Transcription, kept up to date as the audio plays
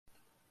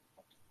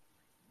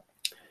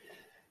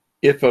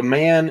If a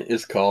man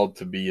is called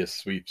to be a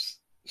street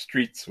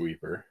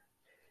sweeper,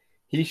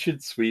 he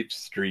should sweep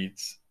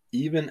streets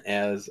even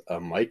as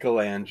a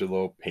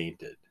Michelangelo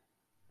painted,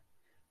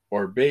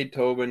 or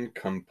Beethoven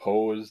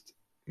composed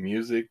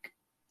music,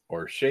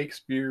 or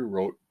Shakespeare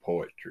wrote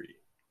poetry.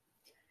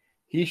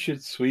 He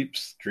should sweep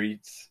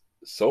streets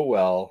so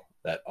well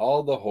that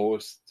all the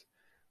hosts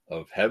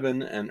of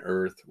heaven and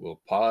earth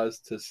will pause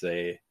to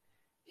say,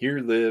 "Here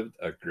lived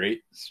a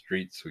great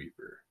street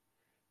sweeper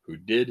who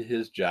did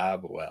his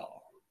job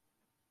well."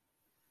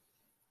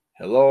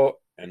 Hello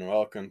and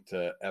welcome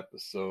to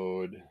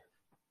episode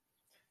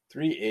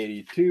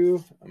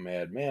 382, a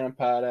Mad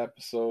Manapod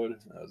episode.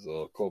 That was a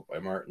little quote by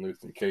Martin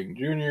Luther King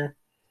Jr.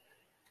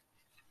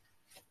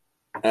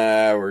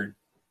 We're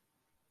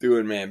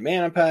doing Mad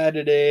Manapod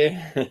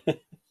today.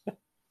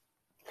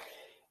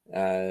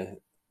 uh,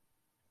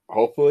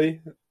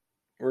 Hopefully,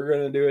 we're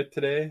going to do it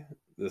today.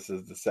 This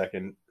is the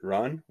second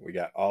run. We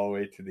got all the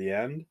way to the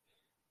end.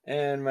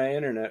 And my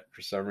internet,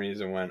 for some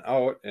reason, went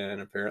out.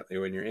 And apparently,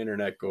 when your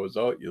internet goes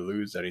out, you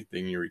lose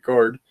anything you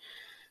record.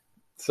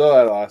 So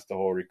I lost the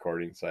whole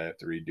recording, so I have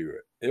to redo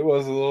it. It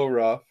was a little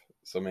rough,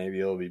 so maybe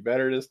it'll be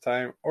better this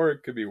time, or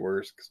it could be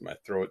worse because my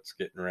throat's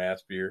getting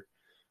raspier.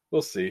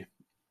 We'll see.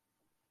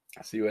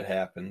 See what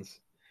happens.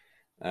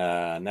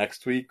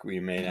 Next week, we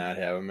may not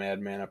have a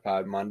Mad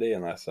Manapod Monday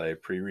unless I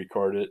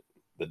pre-record it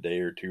the day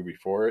or two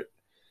before it,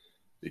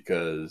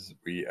 because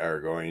we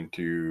are going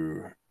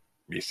to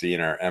be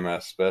seeing our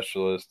MS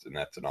specialist, and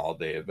that's an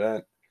all-day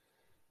event.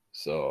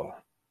 So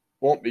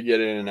won't be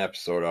getting an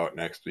episode out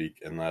next week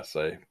unless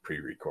I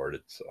pre-record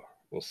it. So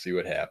we'll see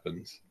what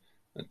happens.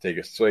 And take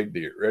a swig to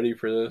get ready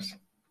for this.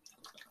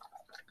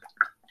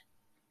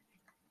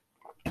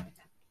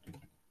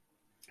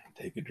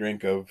 Take a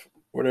drink of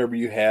whatever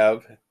you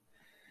have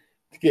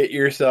to get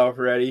yourself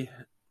ready.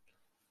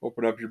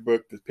 Open up your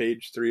book to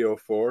page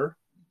 304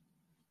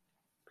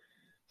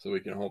 so we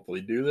can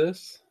hopefully do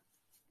this.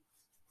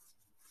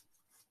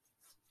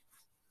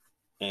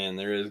 And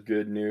there is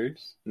good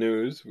news.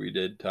 We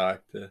did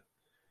talk to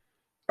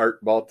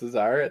Art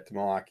Baltazar at the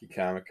Milwaukee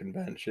Comic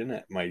Convention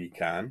at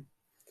MightyCon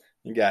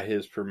and got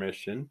his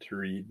permission to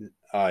read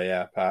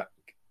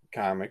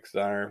comics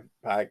on our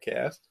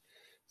podcast.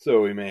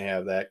 So we may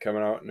have that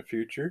coming out in the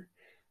future.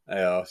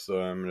 I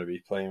also am going to be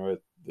playing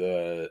with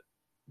the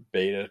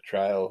beta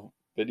trial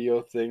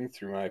video thing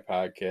through my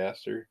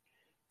podcaster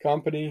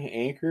company,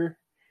 Anchor,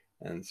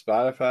 and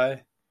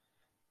Spotify.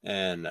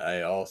 And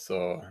I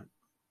also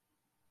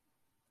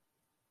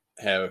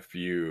have a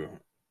few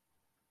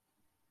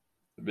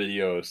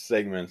video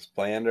segments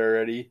planned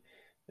already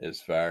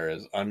as far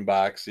as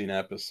unboxing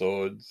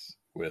episodes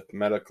with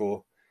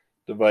medical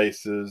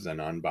devices and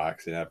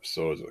unboxing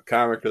episodes with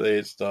comic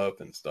related stuff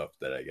and stuff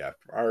that I got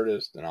from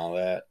artists and all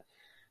that.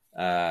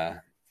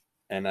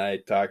 And I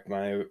talked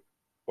my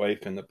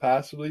wife into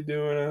possibly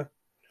doing a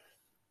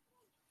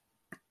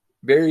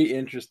very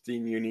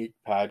interesting, unique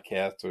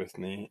podcast with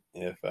me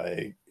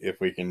if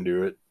we can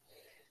do it.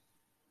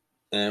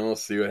 And we'll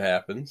see what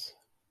happens.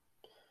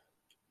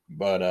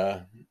 But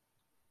I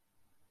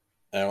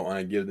don't want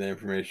to give the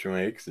information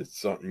away because it's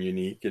something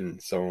unique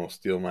and someone will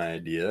steal my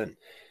idea and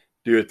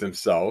do it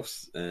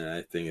themselves. And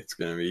I think it's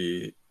going to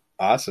be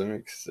awesome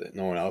because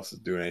no one else is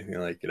doing anything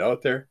like it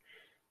out there.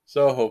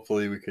 So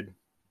hopefully we could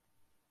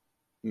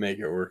make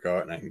it work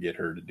out and I can get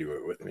her to do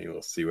it with me.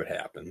 We'll see what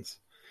happens.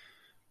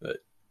 But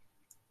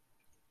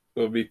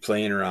we'll be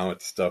playing around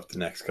with stuff the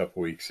next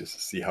couple weeks just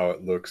to see how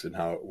it looks and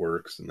how it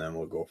works, and then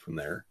we'll go from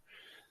there.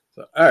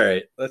 So, all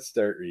right, let's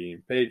start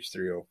reading page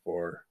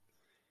 304.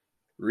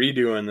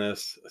 Redoing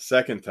this a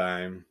second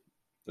time,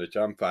 which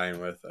I'm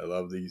fine with. I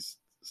love these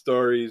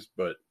stories,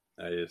 but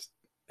I just,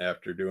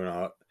 after doing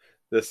all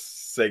this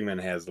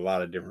segment has a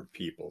lot of different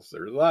people. So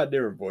there's a lot of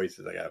different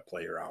voices I got to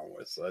play around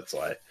with. So that's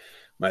why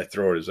my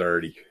throat is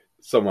already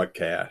somewhat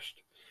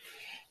cached.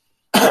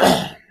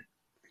 Get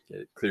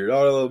it cleared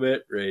out a little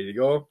bit, ready to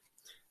go.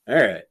 All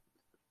right.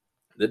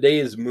 The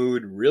day's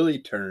mood really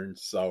turned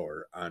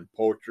sour on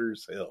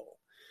Poacher's Hill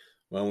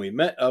when we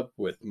met up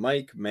with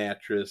Mike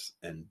Mattress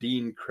and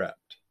Dean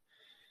Krept,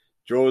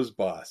 Joe's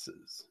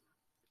bosses.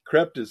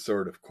 Krept is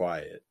sort of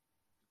quiet.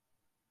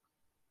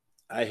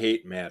 I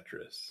hate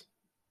Mattress.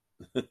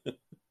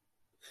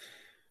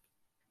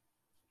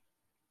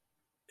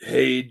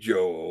 Hey,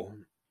 Joe.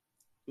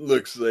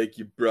 Looks like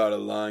you brought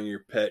along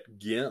your pet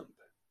Gimp.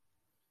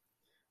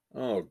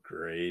 Oh,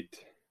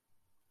 great.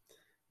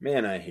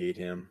 Man, I hate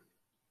him.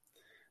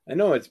 I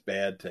know it's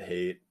bad to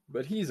hate,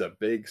 but he's a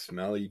big,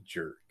 smelly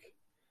jerk.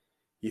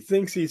 He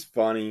thinks he's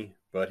funny,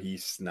 but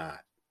he's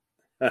snot.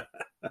 I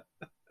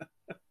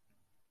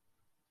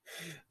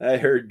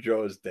heard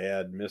Joe's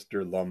dad,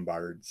 Mr.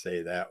 Lombard,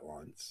 say that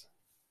once.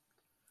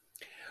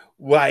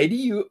 Why do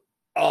you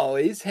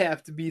always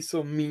have to be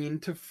so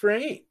mean to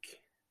Frank?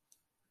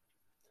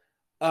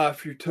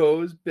 Off your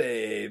toes,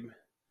 babe.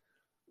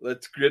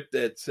 Let's grip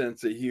that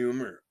sense of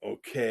humor,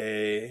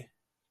 okay?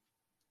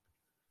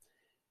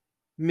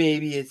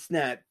 Maybe it's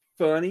not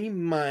funny,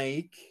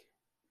 Mike.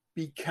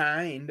 Be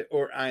kind,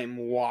 or I'm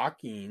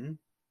walking.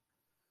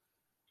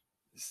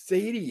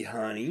 Sadie,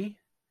 honey.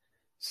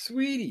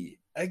 Sweetie,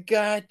 I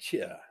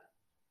gotcha.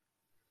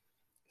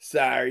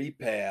 Sorry,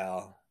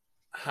 pal.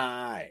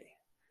 Hi.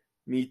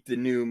 Meet the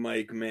new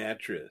Mike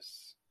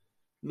Mattress.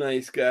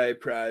 Nice guy,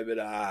 private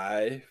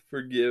eye.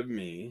 Forgive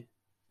me.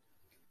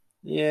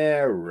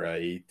 Yeah,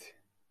 right.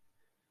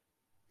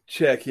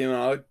 Check him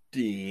out,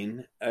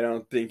 Dean. I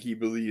don't think he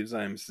believes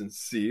I'm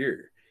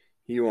sincere.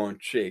 He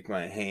won't shake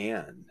my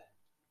hand.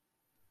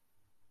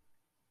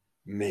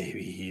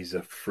 Maybe he's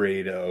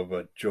afraid of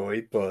a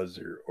joy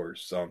buzzer or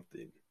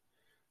something.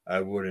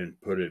 I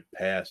wouldn't put it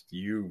past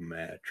you,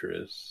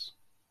 Mattress.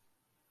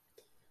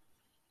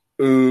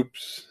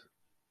 Oops.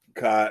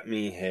 Caught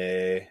me,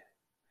 hey.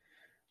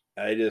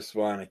 I just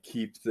want to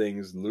keep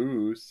things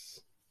loose.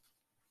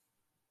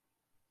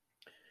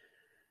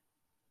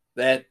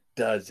 That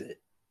does it.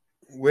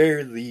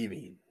 We're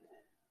leaving.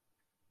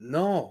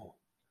 No.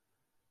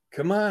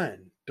 Come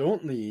on,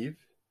 don't leave.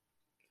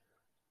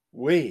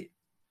 Wait.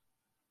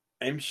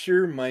 I'm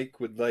sure Mike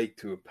would like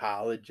to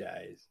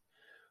apologize.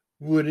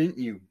 Wouldn't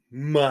you,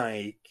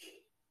 Mike?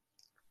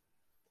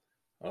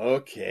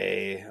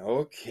 Okay.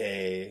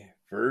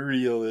 For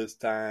real this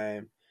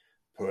time.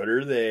 Put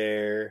her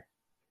there.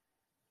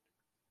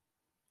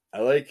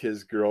 I like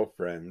his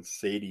girlfriend,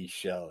 Sadie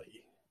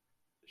Shelley.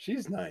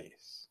 She's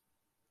nice.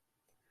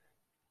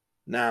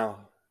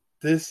 Now,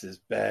 this is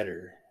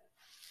better.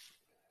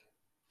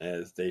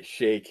 As they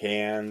shake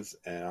hands,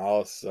 and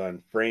all of a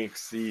sudden, Frank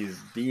sees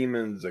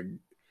demons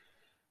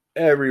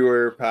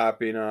everywhere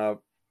popping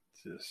up,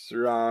 just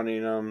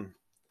surrounding him.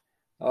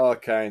 All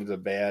kinds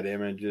of bad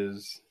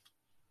images.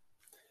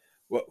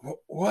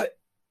 What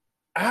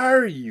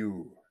are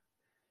you?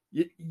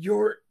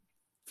 You're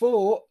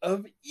full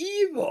of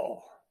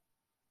evil.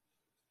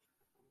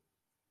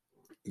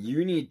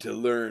 You need to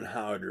learn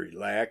how to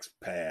relax,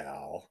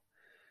 pal.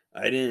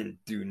 I didn't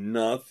do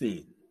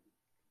nothing.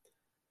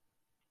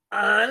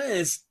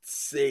 Honest,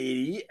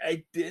 Sadie,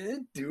 I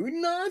didn't do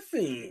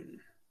nothing.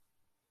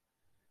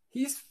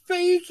 He's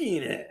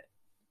faking it.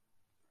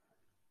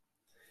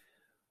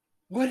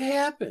 What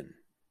happened?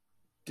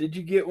 Did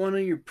you get one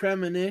of your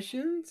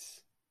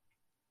premonitions?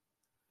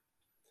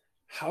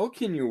 How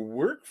can you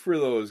work for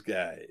those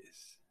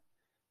guys?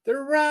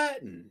 They're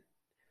rotten.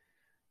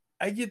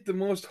 I get the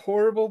most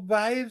horrible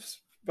vibes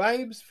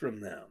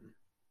from them.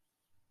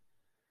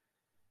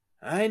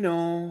 I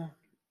know,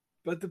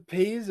 but the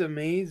pay is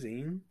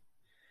amazing,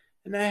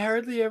 and I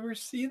hardly ever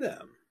see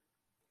them.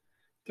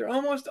 They're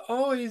almost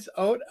always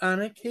out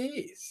on a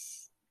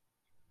case.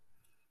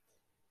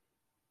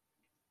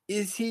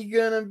 Is he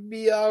gonna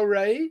be all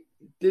right?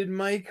 Did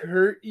Mike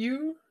hurt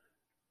you?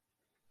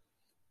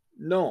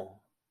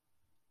 No,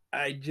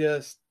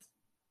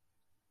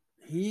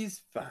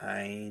 he's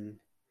fine.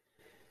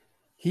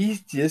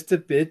 He's just a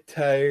bit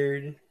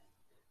tired.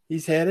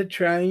 He's had a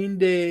trying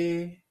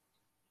day.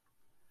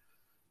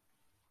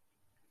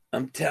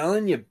 I'm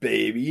telling you,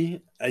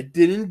 baby, I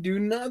didn't do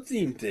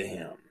nothing to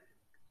him.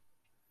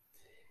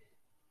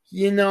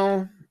 You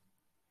know,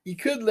 you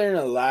could learn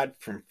a lot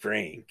from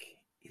Frank.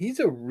 He's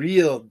a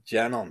real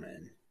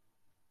gentleman.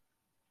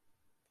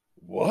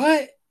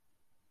 What?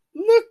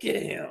 Look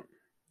at him.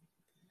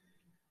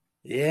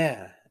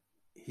 Yeah,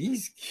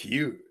 he's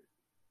cute.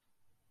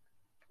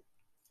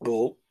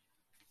 Oh.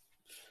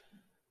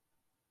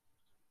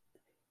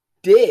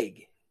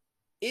 Dig!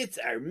 It's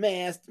our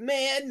masked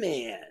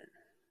madman.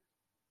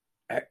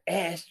 Our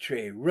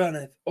ashtray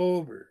runneth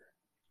over.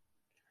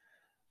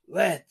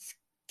 Let's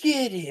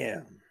get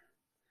him.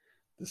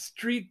 The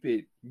street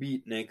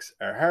beatniks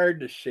are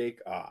hard to shake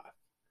off,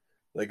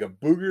 like a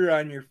booger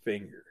on your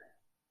finger.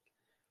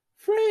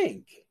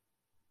 Frank,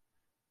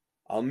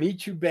 I'll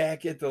meet you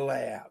back at the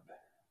lab.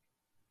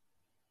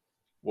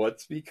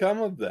 What's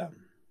become of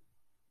them?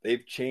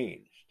 They've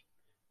changed,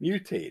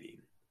 mutating,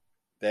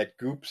 that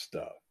goop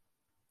stuff.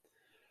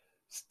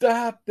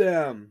 Stop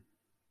them!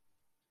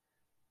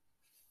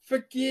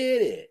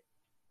 Forget it!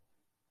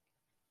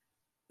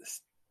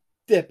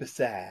 Step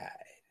aside.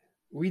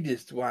 We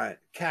just want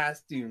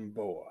Costume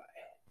Boy.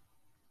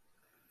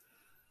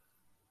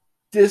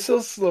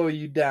 This'll slow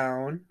you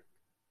down.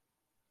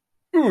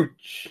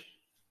 Ooch!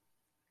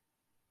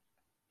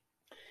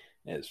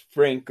 As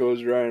Frank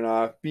goes running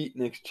off,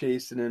 Beatnik's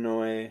chasing him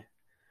away.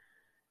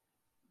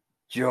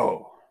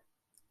 Joe,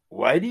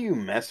 why do you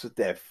mess with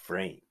that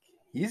Frank?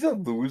 He's a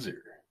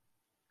loser.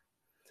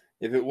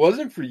 If it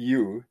wasn't for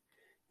you,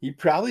 he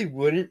probably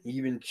wouldn't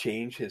even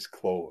change his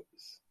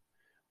clothes.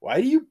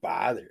 Why do you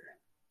bother?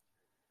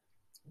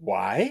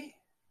 Why?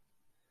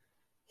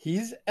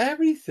 He's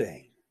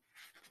everything.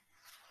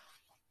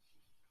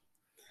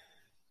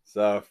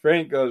 So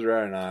Frank goes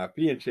running off,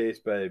 being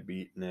chased by the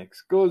beatniks,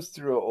 goes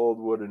through an old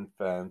wooden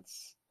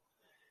fence,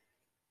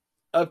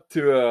 up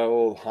to an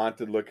old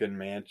haunted-looking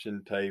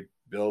mansion type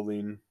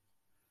building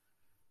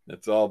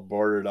that's all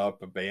boarded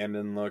up,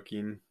 abandoned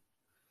looking.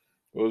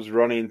 Goes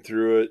running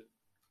through it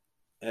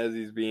as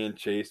he's being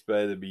chased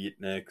by the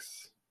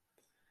beatniks.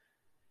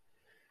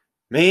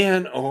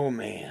 Man, oh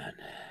man.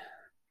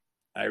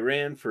 I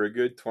ran for a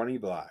good 20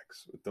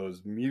 blocks with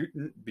those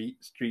mutant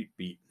street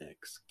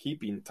beatniks,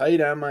 keeping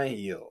tight on my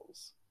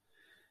heels.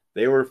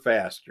 They were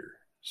faster,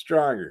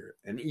 stronger,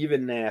 and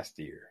even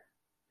nastier.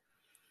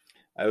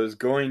 I was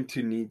going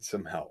to need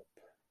some help.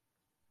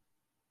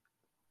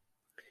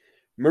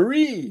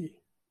 Marie!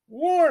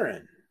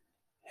 Warren!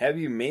 Have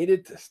you made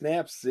it to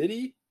Snap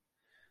City?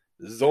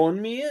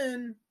 Zone me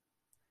in!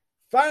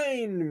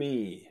 Find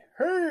me!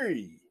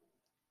 Hurry!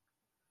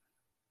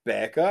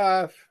 Back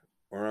off,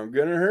 or I'm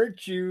gonna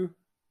hurt you.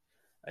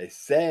 I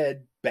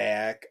said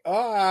back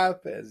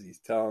off, as he's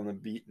telling the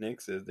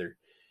beatniks as they're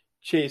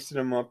chasing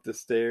him up the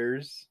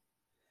stairs.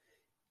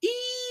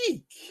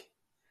 Eek!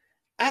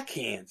 I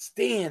can't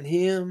stand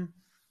him.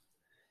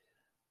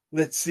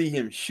 Let's see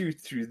him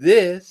shoot through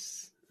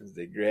this, as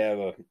they grab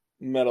a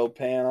metal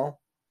panel,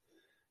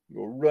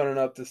 go running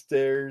up the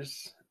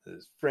stairs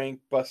as Frank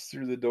busts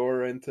through the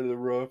door into the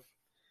roof.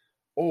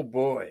 Oh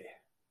boy.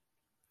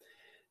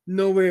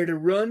 Nowhere to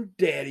run,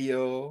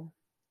 Daddy-O.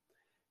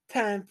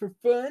 Time for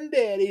fun,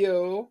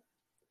 Daddy-O.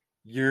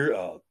 You're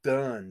all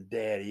done,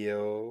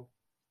 Daddy-O.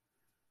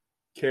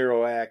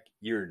 Kerouac,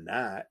 you're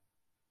not.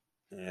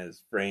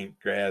 As Frank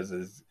grabs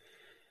his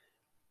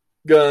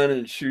gun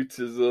and shoots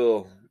his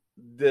little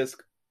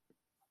disc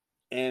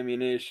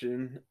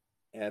ammunition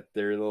at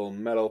their little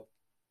metal,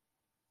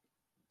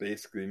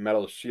 basically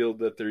metal shield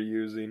that they're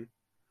using.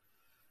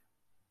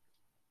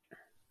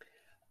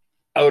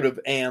 Out of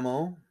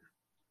ammo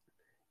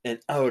and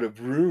out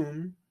of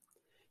room.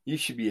 You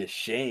should be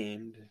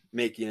ashamed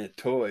making a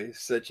toy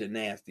such a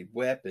nasty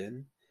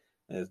weapon.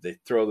 As they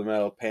throw the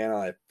metal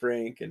panel at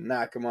Frank and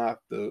knock him off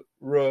the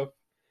roof.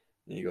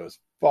 And he goes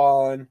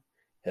falling.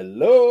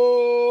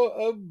 Hello,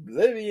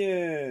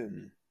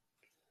 Oblivion!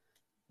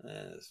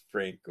 As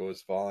Frank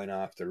goes falling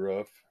off the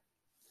roof.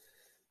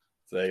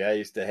 It's like I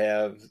used to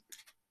have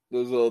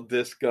those little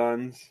disc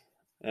guns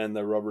and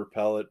the rubber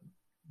pellet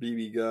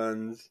BB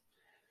guns.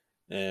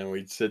 And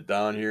we'd sit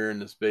down here in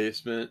this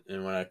basement.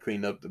 And when I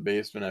cleaned up the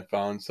basement, I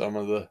found some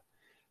of the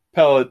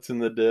pellets in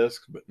the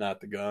discs, but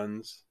not the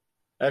guns.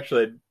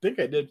 Actually, I think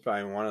I did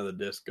find one of the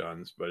disc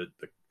guns, but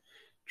the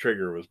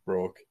trigger was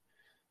broke,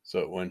 so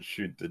it wouldn't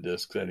shoot the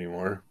discs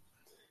anymore.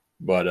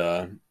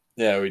 But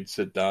yeah, we'd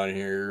sit down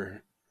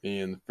here, me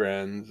and the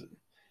friends,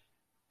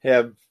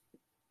 have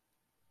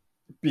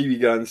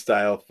BB gun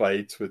style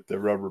fights with the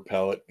rubber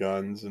pellet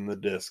guns and the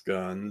disc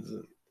guns,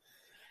 and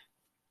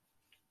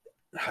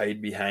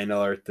hide behind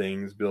all our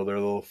things, build our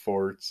little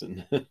forts,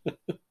 and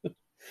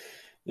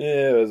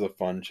yeah, it was a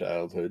fun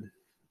childhood.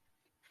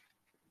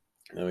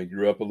 And we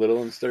grew up a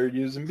little and started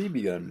using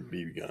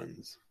BB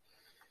guns.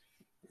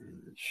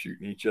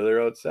 Shooting each other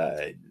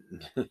outside.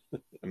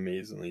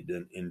 Amazingly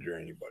didn't injure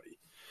anybody.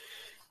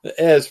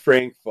 As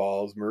Frank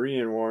falls, Marie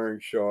and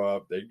Warren show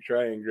up. They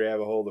try and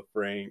grab a hold of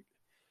Frank,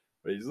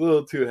 but he's a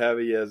little too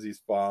heavy as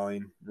he's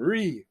falling.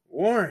 Marie,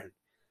 Warren,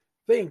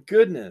 thank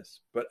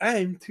goodness, but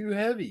I'm too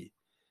heavy.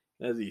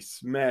 As he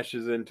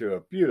smashes into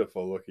a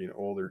beautiful looking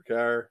older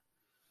car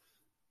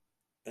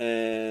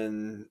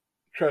and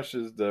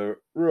crushes the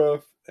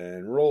roof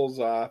and rolls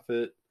off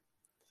it.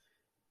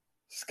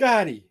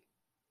 Scotty,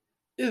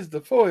 is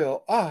the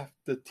foil off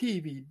the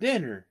TV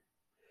dinner?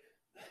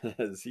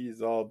 As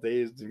he's all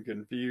dazed and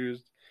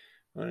confused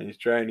when he's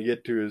trying to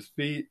get to his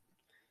feet.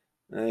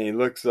 And he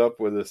looks up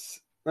with a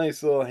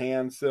nice little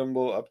hand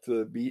symbol up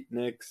to the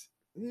beatniks.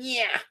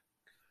 Yeah!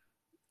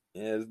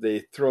 As they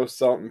throw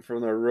something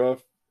from the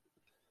roof.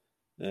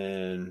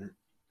 And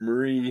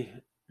Marie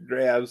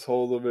grabs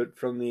hold of it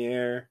from the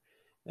air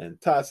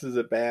and tosses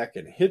it back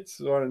and hits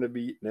one of the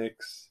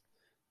beatniks.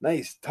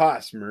 Nice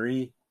toss,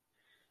 Marie.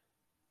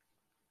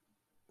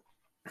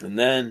 And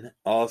then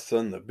all of a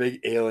sudden the big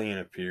alien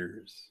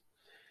appears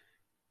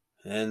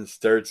and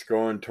starts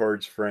going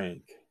towards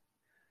Frank,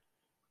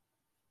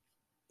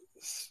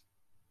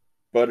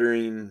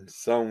 sputtering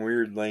some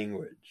weird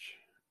language,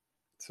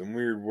 some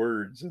weird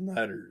words and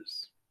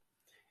letters.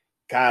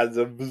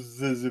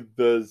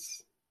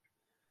 Kazabuzz.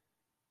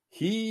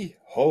 He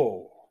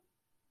ho.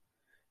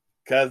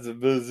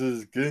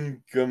 Kazabuzz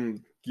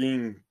ginkum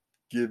ging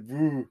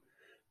gibu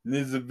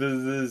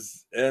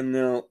nizabuzz and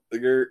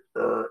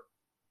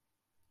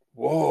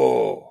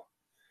whoa.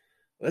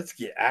 Let's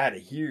get out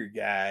of here,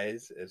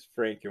 guys, as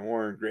Frank and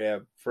Warren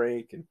grab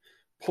Frank and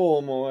pull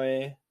him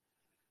away.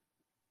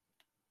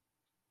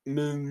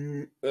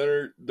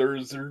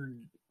 There's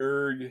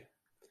erg.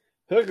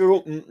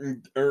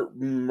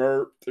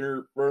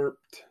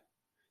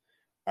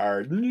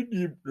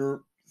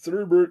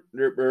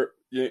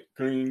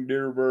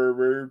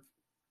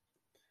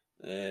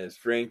 As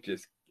Frank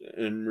just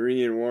and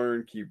Marie and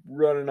Warren keep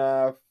running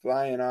off,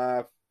 flying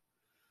off.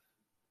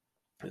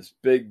 This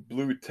big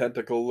blue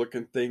tentacle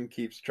looking thing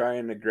keeps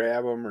trying to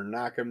grab him or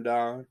knock him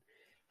down.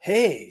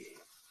 Hey,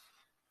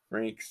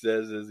 Frank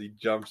says as he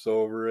jumps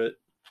over it.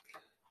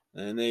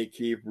 And they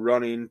keep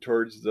running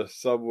towards the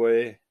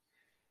subway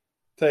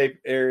type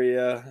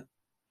area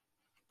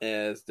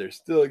as they're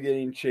still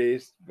getting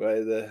chased by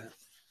the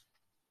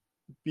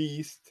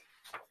beast.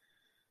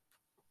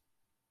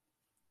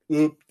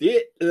 Oop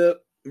it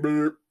up.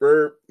 Burp,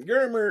 burp,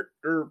 gurmer,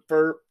 burp,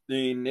 burp,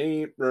 the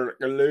name, burp,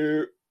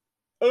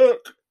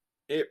 up,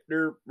 if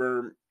der,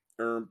 burp,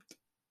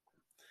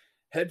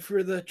 head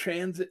for the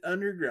transit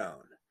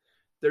underground.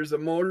 There's a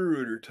motor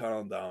rooter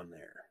tunnel down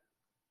there.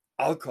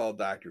 I'll call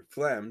Dr.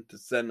 Flem to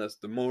send us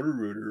the motor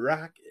rooter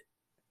rocket.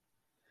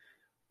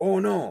 Oh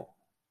no,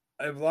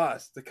 I've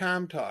lost the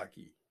comm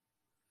talkie.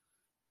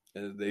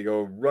 As they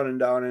go running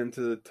down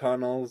into the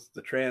tunnels,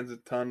 the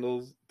transit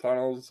tunnels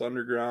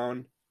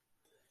underground.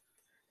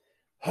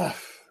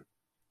 Huff.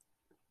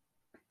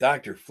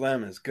 Dr.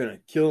 Flem is gonna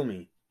kill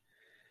me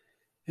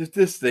if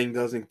this thing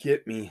doesn't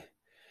get me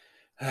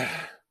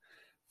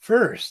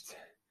first.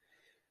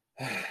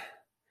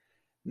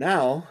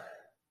 Now,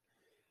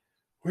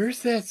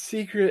 where's that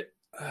secret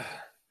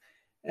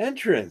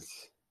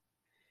entrance?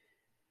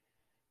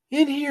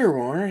 In here,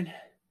 Warren.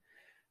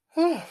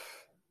 Oh,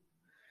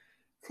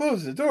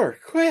 close the door,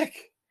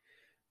 quick.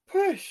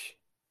 Push.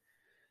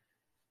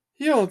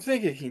 You don't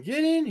think it can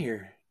get in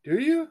here, do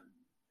you?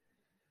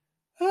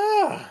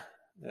 Ah,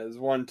 as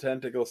one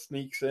tentacle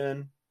sneaks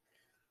in,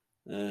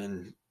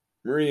 and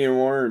Marie and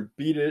Warren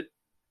beat it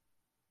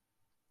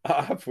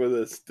off with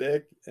a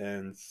stick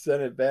and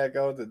send it back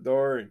out the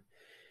door. And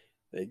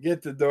they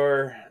get the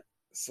door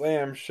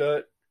slammed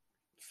shut.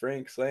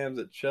 Frank slams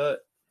it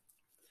shut.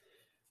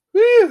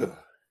 Whew!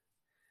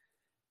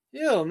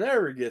 You'll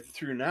never get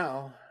through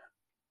now,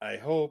 I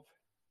hope.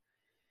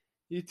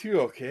 You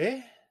two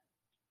okay?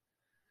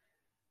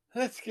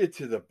 Let's get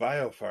to the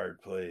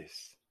Biofard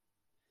place.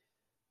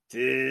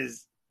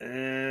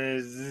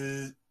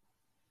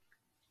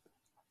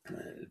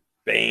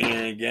 Banging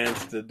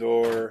against the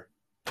door.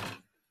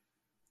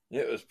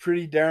 It was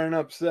pretty darn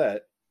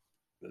upset.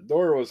 The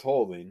door was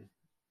holding,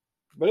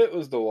 but it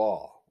was the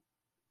wall.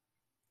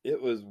 It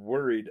was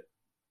worried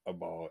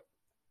about,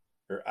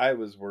 or I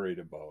was worried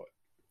about.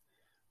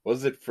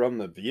 Was it from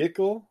the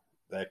vehicle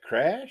that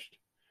crashed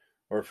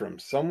or from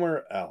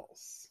somewhere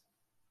else?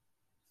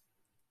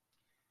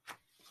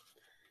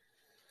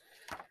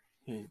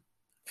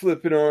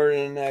 Flipping over to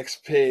the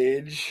next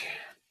page.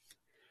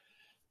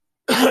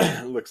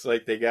 Looks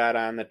like they got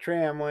on the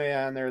tramway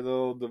on their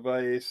little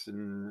device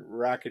and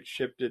rocket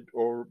shipped it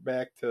over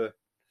back to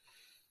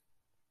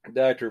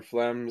Dr.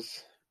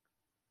 Flem's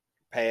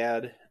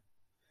pad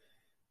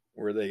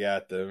where they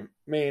got the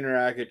main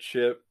rocket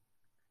ship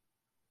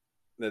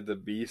that the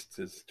Beast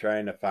is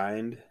trying to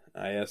find,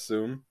 I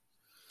assume.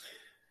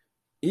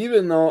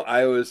 Even though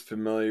I was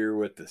familiar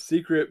with the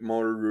secret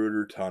motor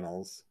rooter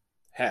tunnels,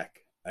 heck,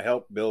 I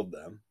helped build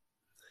them,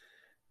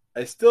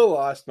 I still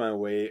lost my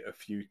way a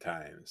few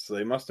times. So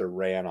they must have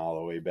ran all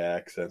the way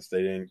back since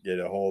they didn't get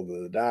a hold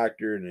of the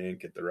doctor and they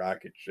didn't get the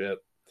rocket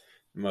ship.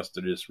 They must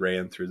have just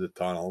ran through the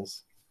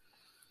tunnels.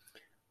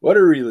 What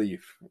a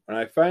relief when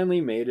I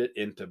finally made it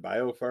into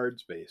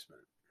Biofard's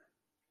basement.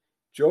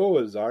 Jo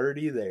was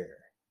already there.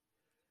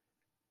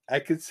 I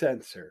could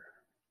sense her,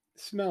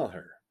 smell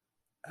her.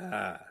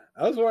 I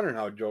was wondering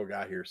how Jo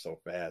got here so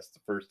fast the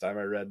first time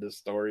I read this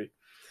story.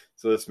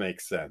 So this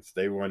makes sense.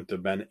 They wouldn't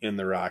have been in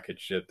the rocket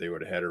ship. They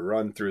would have had to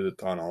run through the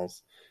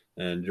tunnels,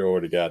 and Jo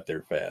would have got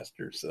there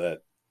faster. So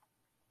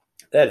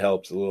that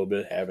helps a little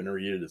bit having to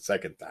read it a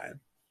second time.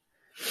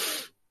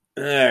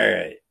 All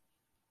right.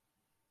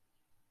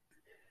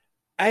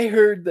 I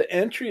heard the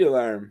entry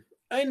alarm.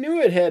 I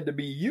knew it had to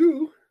be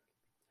you.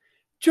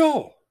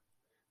 Jo,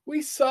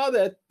 we saw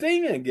that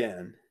thing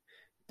again.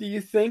 Do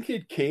you think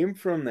it came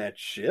from that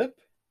ship?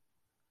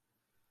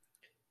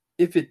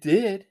 If it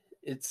did,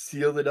 it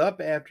sealed it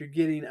up after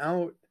getting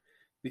out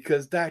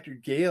because Dr.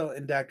 Gale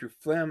and Dr.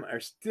 Flem are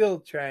still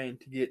trying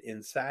to get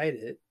inside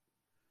it.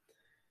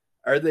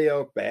 Are they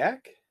out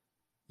back?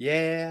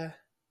 Yeah.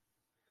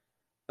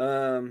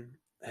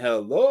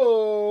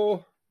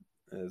 Hello?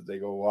 As they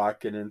go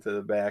walking into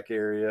the back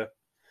area,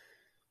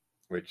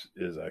 which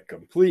is a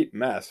complete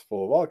mess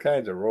full of all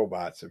kinds of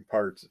robots and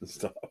parts and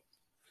stuff.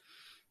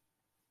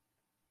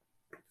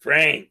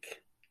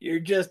 Frank, you're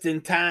just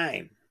in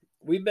time.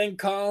 We've been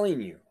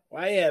calling you.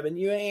 Why haven't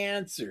you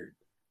answered?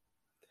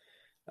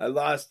 I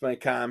lost my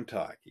comm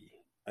talkie.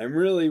 I'm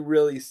really,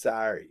 really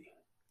sorry.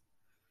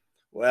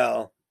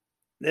 Well,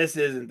 this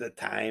isn't the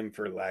time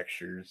for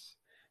lectures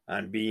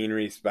on being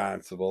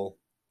responsible.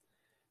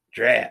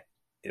 Drat,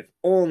 if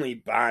only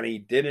Bonnie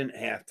didn't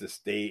have to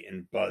stay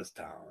in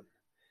Buzztown.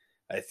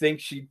 I think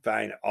she'd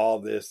find all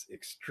this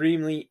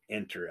extremely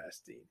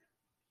interesting.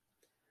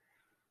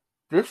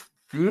 This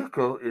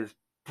vehicle is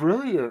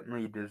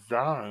brilliantly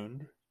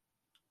designed.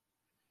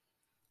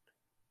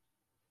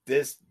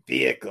 This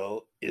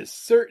vehicle is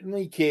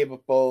certainly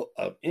capable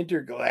of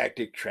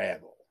intergalactic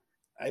travel.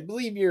 I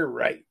believe you're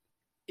right.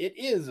 It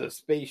is a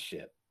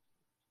spaceship.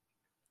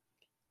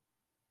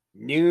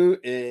 Knew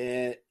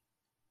it.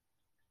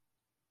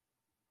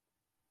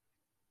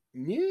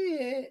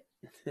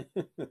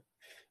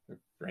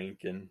 Frank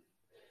and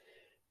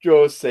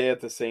Jo say at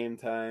the same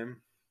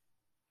time.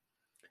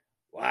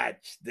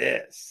 Watch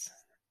this.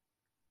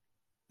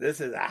 This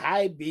is a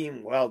high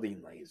beam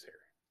welding laser.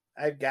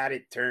 I've got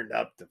it turned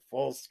up to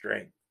full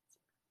strength.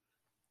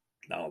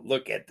 Now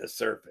look at the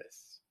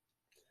surface.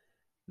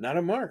 Not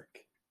a mark.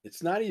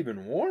 It's not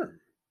even warm.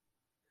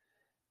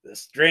 The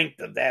strength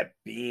of that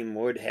beam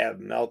would have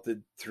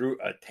melted through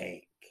a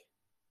tank.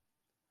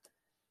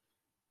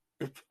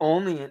 It's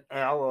only an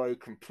alloy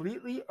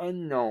completely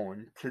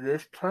unknown to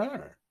this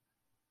planet.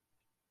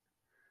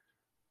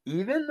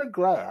 Even the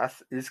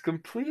glass is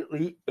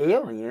completely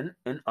alien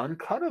and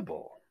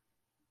uncuttable.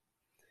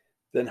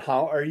 Then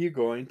how are you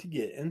going to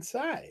get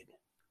inside?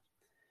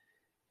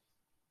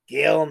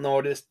 Gale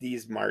noticed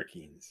these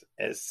markings.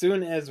 As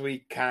soon as we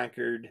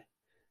conquered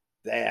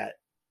that,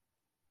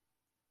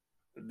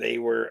 they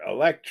were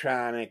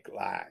electronic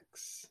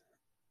locks.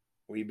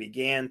 We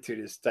began to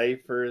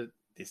decipher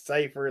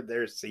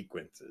their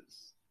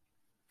sequences.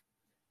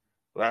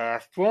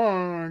 Last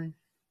one.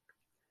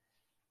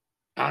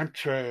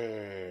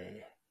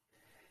 Entree.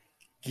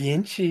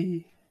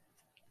 Ginchi,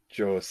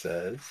 Joe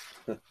says.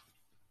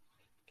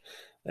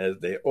 As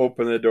they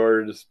open the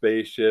door to the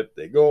spaceship,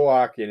 they go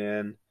walking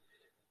in.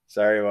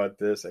 Sorry about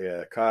this. I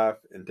got a cough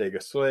and take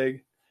a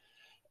swig.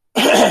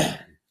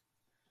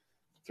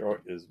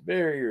 Throat is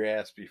very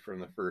raspy from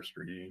the first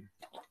reading.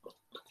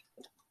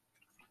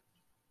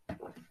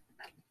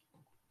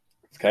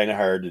 It's kind of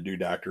hard to do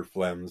Dr.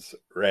 Phlegm's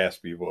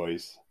raspy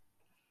voice,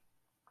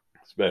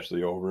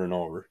 especially over and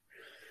over.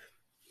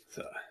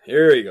 So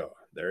here we go.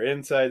 They're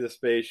inside the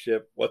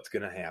spaceship. What's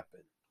going to happen?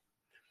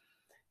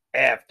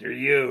 After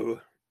you.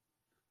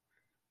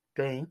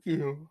 Thank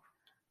you.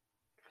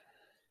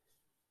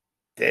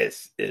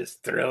 This is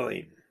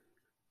thrilling.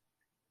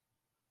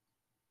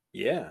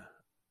 Yeah,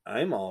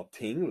 I'm all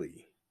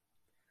tingly.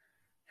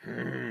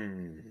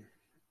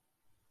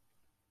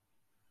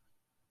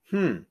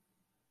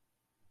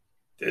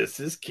 This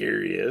is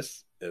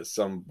curious. As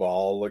some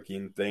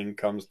ball-looking thing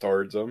comes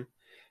towards them,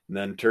 and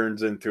then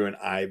turns into an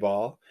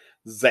eyeball,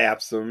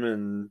 zaps them,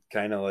 and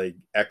kind of like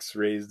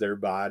X-rays their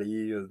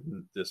body,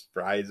 and just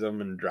fries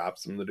them and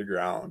drops them to the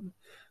ground.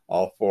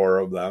 All four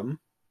of them.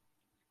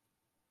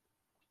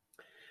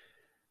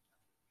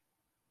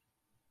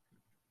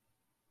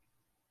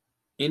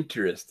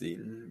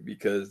 Interesting,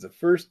 because the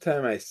first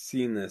time I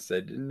seen this, I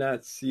did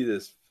not see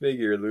this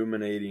figure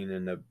illuminating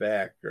in the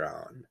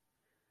background.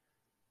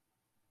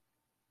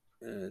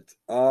 And it's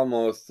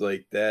almost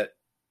like that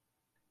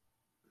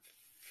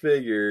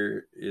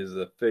figure is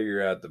a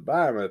figure at the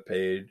bottom of the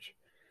page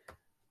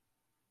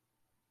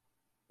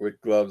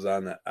with gloves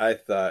on that I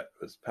thought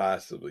was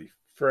possibly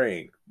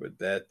Frank, but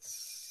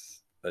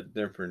that's a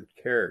different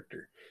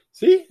character.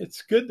 See,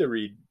 it's good to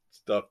read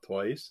stuff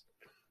twice.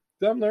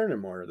 I'm learning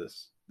more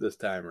this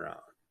time around.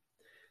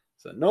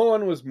 So no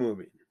one was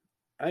moving.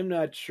 I'm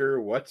not sure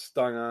what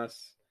stung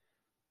us.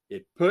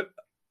 It put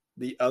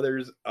the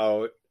others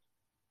out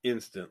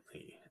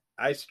instantly.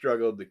 I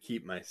struggled to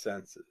keep my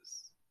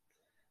senses.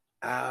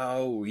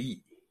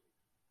 Owie.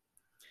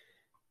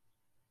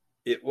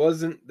 It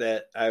wasn't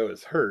that I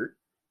was hurt.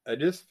 I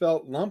just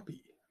felt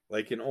lumpy,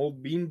 like an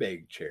old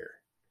beanbag chair.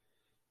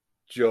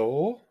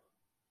 Joe?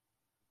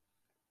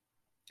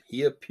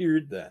 He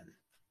appeared then.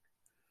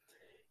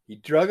 He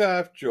drug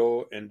off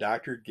Joe and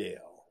Dr.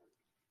 Gale.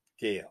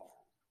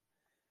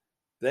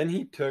 Then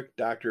he took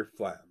Dr.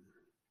 Phlegm.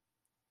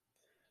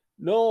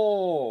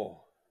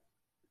 No!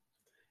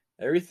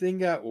 Everything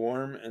got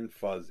warm and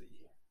fuzzy.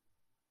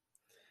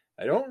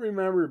 I don't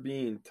remember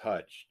being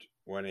touched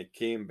when it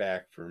came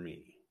back for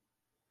me.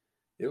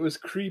 It was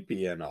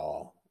creepy and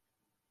all,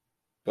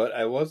 but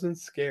I wasn't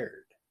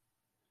scared.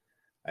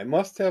 I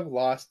must have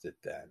lost it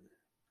then.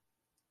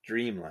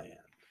 Dreamland.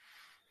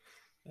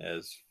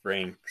 As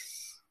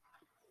Frank's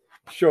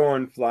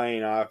showing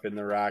flying off in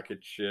the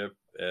rocket ship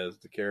as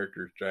the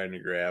character's trying to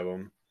grab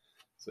him.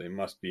 So he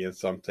must be in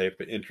some type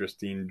of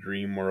interesting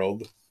dream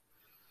world.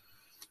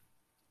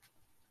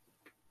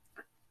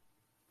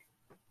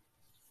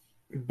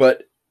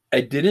 But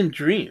I didn't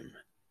dream.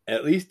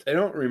 At least I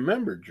don't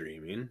remember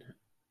dreaming.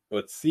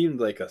 What seemed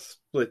like a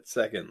split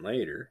second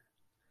later.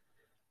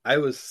 I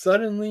was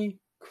suddenly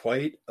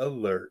quite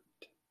alert.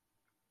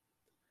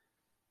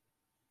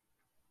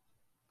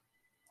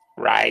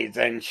 Rise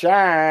and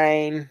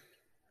shine.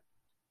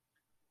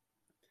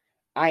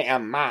 I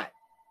am Mott.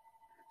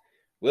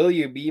 Will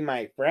you be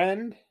my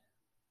friend?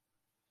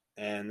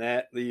 And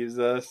that leaves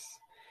us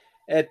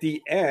at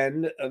the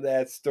end of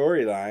that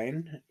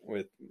storyline.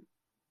 With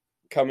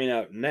coming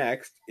up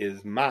next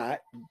is Mott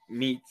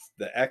meets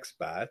the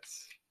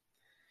X-Bots.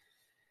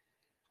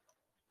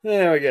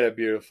 Then we get a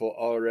beautiful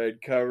all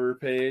red cover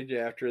page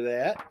after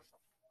that.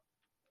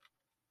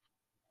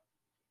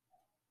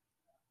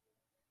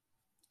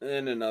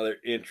 And another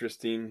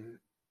interesting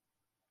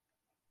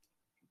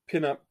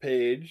pinup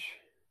page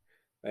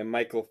by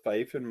Michael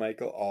Fife and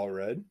Michael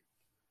Allred.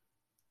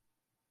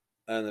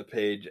 On the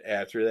page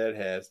after that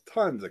has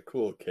tons of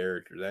cool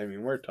characters. I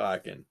mean, we're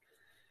talking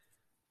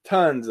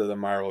tons of the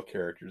Marvel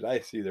characters. I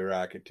see the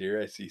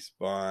Rocketeer, I see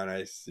Spawn,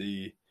 I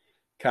see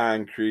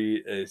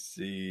Concrete, I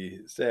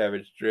see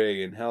Savage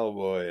Dragon,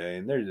 Hellboy. I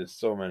mean, there's just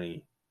so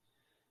many.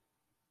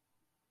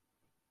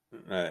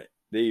 They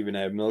even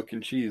have Milk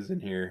and Cheese in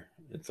here.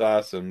 It's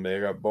awesome. They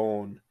got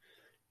Bone.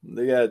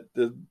 They got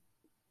the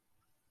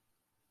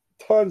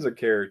tons of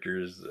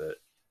characters that,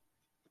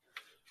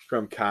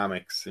 from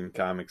comics and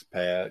comics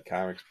past,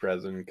 comics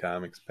present,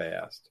 comics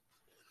past.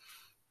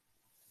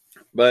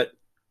 But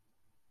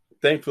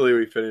thankfully,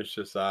 we finished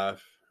this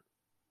off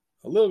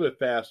a little bit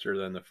faster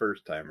than the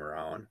first time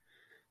around.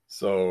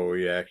 So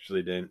we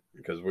actually didn't,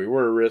 because we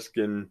were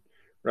risking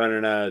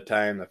running out of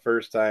time the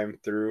first time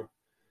through.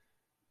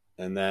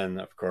 And then,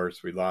 of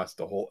course, we lost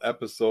the whole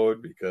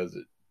episode because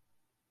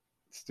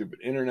stupid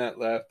internet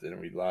left and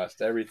we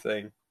lost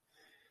everything.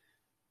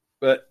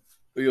 But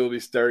we will be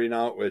starting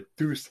out with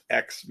Deus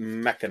Ex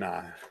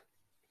Machina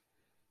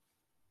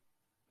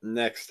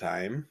next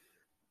time.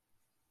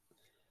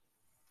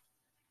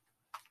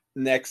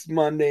 Next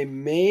Monday,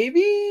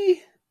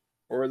 maybe,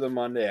 or the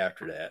Monday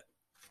after that.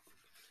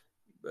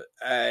 But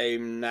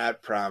I'm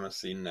not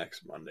promising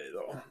next Monday,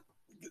 though.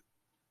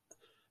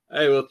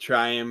 I will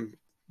try and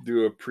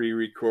do a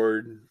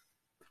pre-record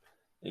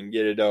and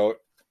get it out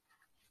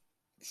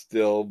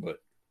still,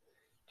 but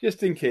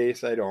just in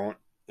case I don't,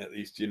 at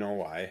least you know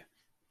why.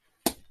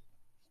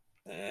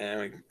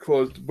 And we can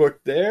close the book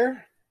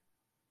there.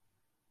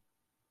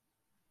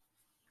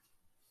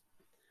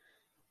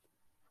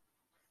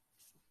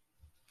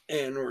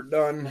 And we're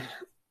done.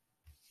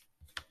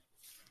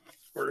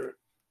 We're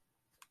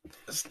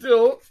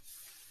still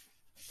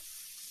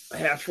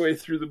halfway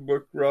through the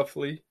book,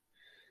 roughly.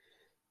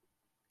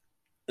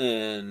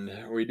 And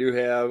we do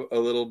have a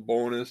little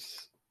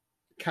bonus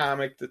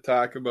comic to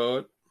talk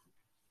about,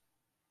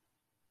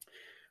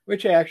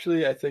 which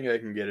actually I think I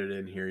can get it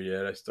in here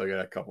yet. I still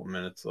got a couple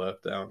minutes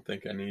left. I don't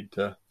think I need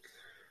to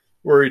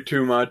worry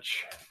too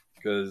much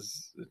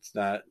because it's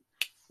not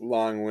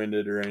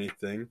long-winded or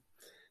anything.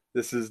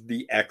 This is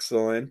The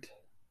Excellent,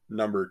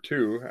 number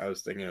 2. I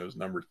was thinking it was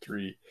number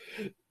 3.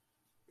 I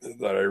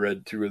thought I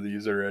read 2 of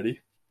these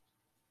already.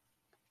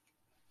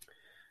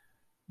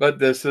 But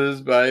this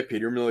is by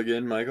Peter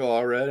Milligan, Michael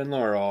Allred, and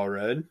Laura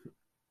Allred.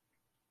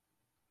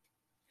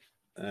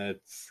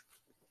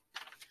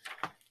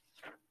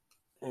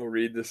 We'll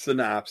read the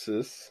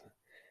synopsis.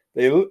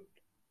 They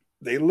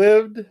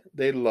lived,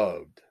 they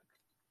loved.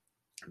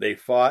 They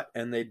fought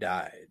and they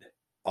died.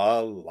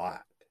 A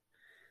lot.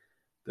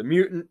 The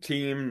mutant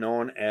team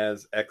known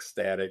as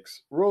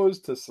X-Statix rose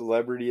to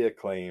celebrity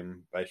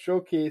acclaim by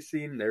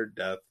showcasing their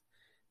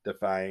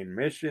death-defying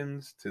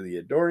missions to the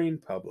adoring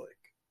public.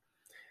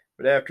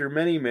 But after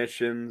many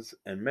missions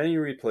and many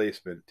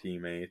replacement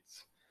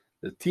teammates,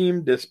 the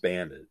team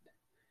disbanded,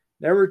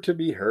 never to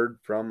be heard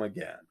from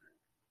again.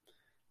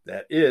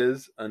 That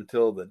is,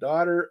 until the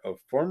daughter of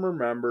former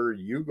member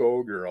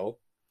U-Go Girl,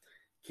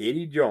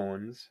 Katie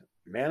Jones,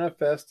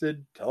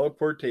 manifested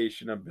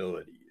teleportation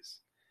abilities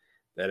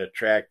that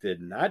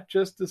attracted not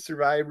just the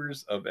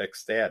survivors of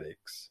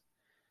X-Statix,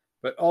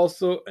 but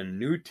also a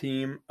new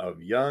team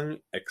of young,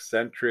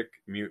 eccentric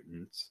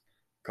mutants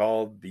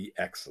called the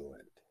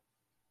Excellent.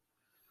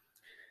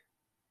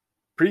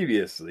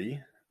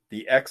 Previously,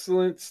 the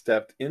Excellent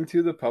stepped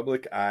into the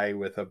public eye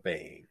with a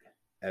bang,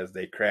 as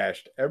they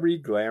crashed every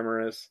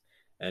glamorous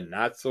and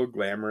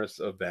not-so-glamorous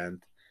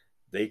event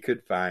they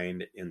could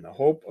find in the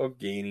hope of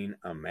gaining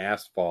a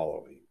mass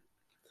following.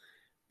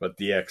 But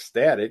the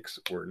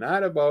X-Statix were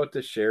not about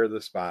to share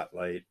the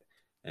spotlight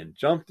and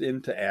jumped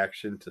into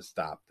action to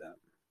stop them.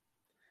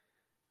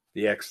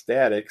 The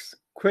X-Statix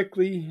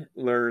quickly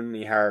learned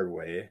the hard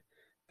way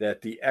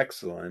that the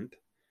Excellent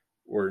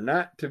were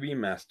not to be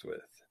messed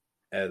with,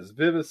 as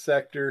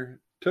Vivisector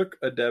took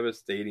a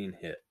devastating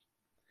hit.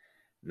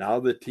 Now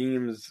the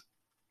teams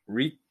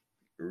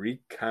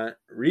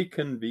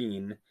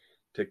reconvene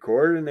to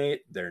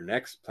coordinate their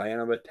next plan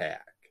of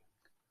attack.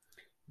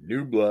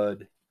 New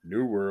Blood,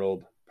 New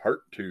World,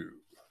 Part 2.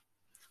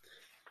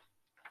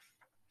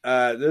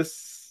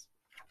 This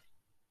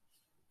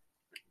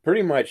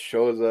pretty much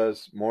shows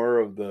us more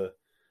of the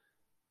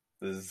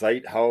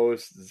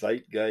Zeitgeist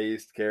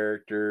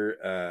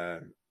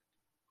character,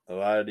 a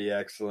lot of the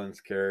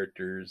Excellence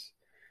characters.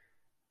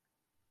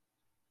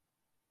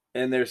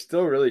 And they're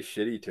still really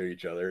shitty to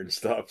each other and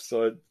stuff.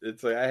 So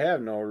it's like I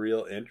have no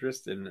real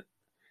interest in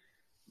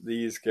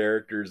these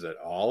characters at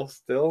all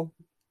still.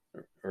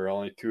 Or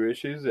only 2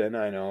 issues in.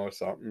 I know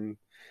something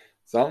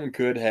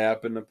could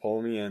happen to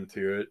pull me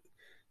into it.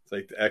 It's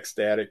like the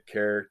ecstatic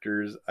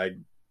characters I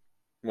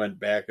went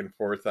back and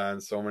forth on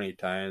so many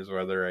times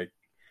whether I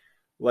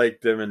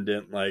liked them and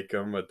didn't like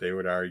them, but they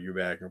would argue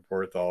back and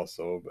forth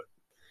also. But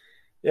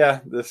yeah,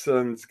 this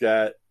one's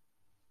got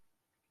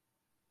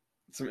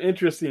some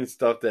interesting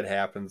stuff that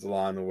happens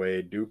along the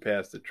way. Dupe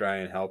has to try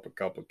and help a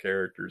couple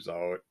characters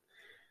out.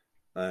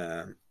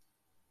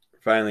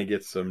 Finally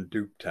get some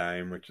Dupe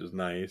time, which is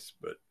nice.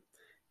 But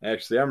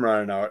actually, I'm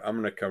running out. I'm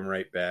going to come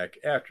right back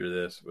after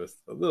this with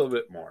a little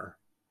bit more.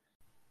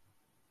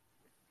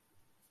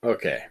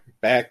 Okay,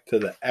 back to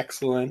the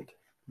Excellent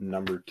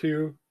number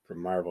 2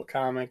 from Marvel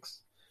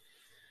Comics.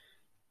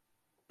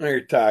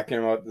 We're talking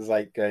about the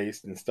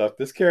Zeitgeist and stuff.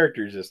 This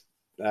character is just,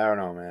 I don't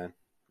know, man.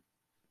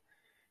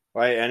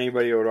 Why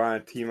anybody would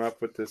want to team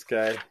up with this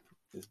guy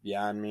is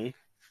beyond me.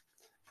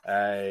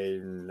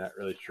 I'm not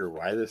really sure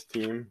why this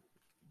team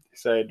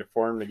decided to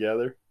form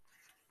together.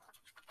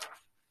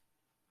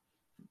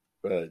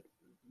 but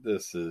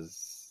this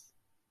is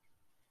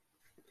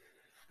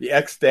the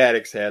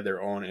Ecstatics had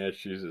their own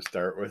issues to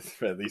start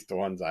with, at least the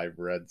ones I've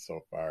read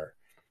so far,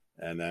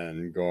 and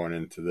then going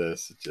into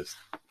this, it's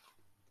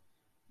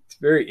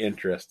very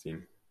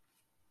interesting.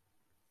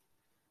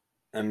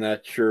 I'm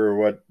not sure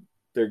what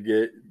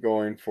they're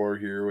going for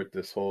here with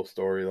this whole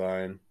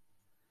storyline,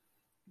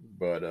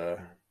 but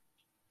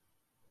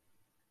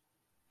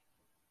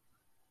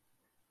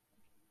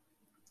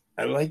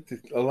I like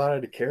a lot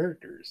of the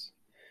characters.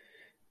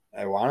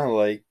 I want to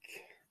like.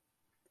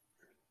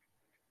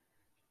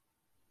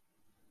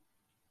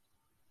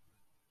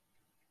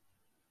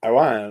 I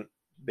want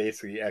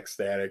basically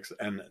Ecstatics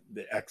and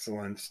the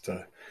Excellence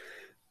to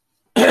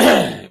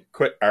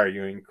quit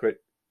arguing,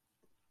 quit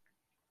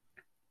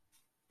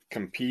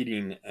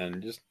competing,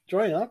 and just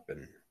join up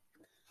and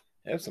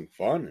have some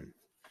fun and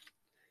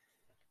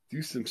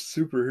do some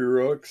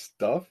superheroic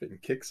stuff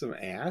and kick some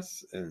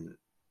ass and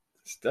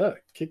stuff,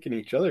 kicking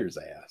each other's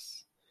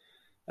ass.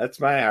 That's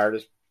my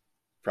hardest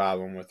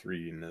problem with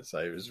reading this.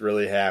 I was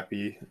really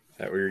happy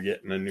that we were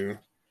getting a new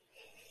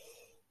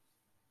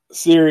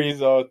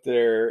series out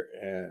there,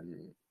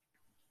 and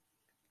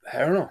I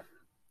don't know.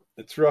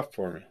 It's rough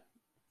for me.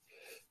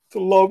 It's a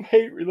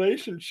love-hate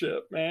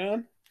relationship,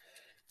 man.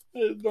 I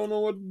just don't know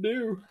what to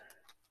do.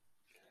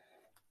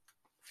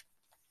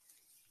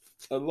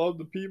 I love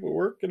the people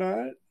working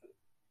on it.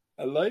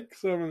 I like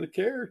some of the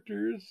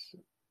characters.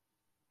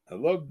 I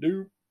love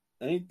Dupe.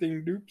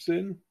 Anything Dupe's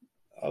in,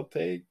 I'll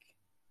take.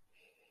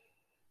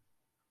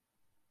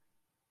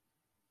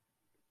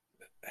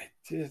 I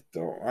just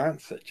don't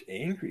want such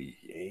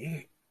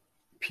angry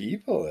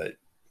people that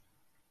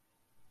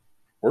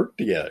work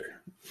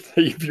together.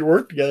 If you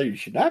work together, you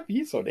should not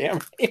be so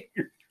damn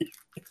angry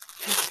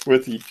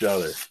with each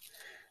other.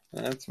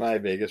 That's my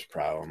biggest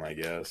problem, I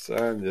guess.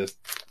 I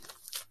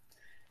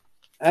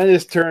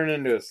just turn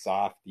into a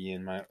softie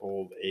in my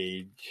old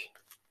age.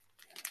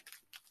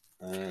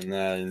 I'm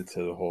not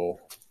into the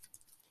whole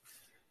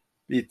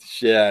beat the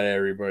shit out of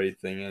everybody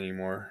thing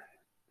anymore.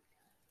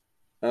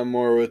 I'm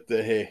more with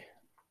the, hey,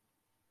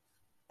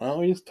 why don't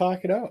we just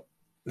talk it out?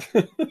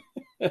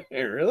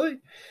 Hey, really?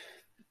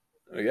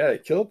 We gotta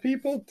kill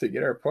people to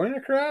get our point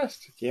across?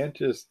 You can't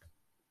just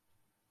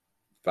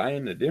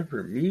find a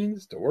different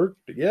means to work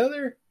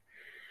together?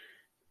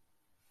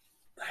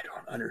 I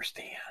don't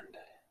understand.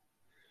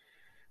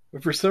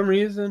 But for some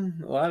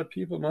reason, a lot of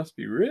people must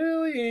be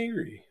really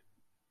angry.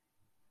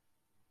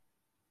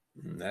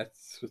 And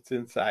that's what's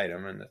inside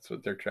them, and that's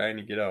what they're trying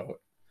to get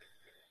out.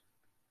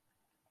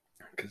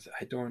 Because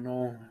I don't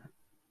know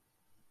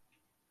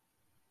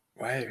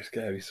why there's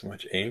got to be so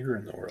much anger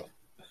in the world.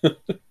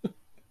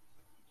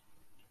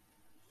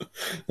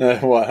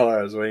 While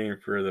I was waiting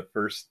for the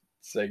first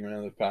segment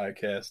of the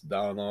podcast to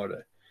download,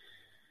 I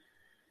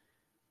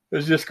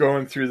was just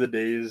going through the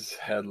day's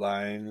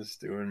headlines,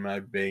 doing my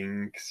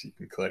Bing, because you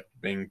can collect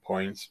Bing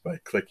points by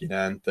clicking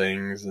on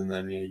things, and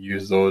then you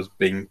use those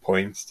Bing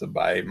points to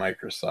buy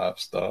Microsoft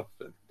stuff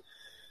and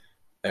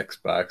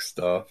Xbox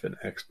stuff and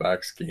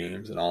Xbox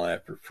games and all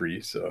that for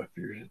free. So if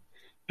you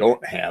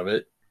don't have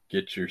it,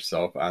 get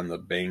yourself on the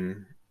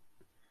Bing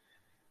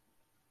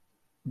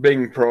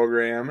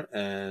program,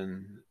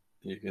 and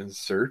you can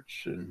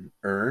search and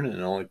earn, and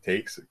it only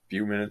takes a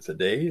few minutes a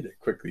day to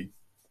quickly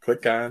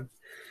click on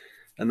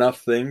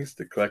enough things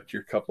to collect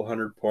your couple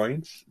hundred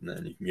points, and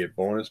then you can get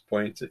bonus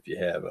points if you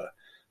have a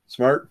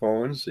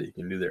smartphone, so you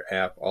can do their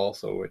app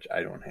also, which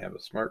I don't have a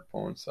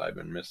smartphone, so I've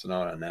been missing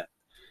out on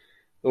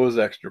those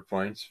extra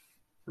points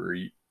for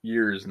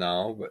years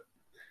now. But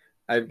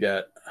I've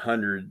got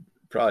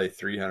probably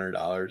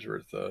 $300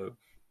 worth of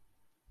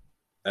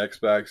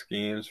Xbox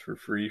games for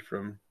free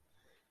from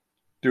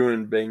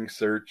doing Bing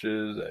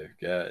searches. I've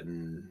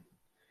gotten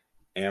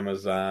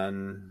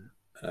Amazon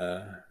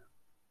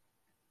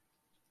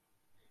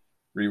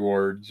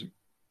rewards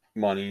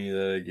money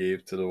that I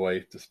gave to the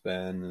wife to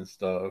spend and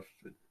stuff.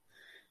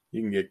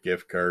 You can get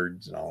gift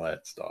cards and all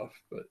that stuff.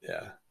 But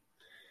yeah,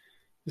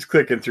 just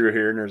clicking through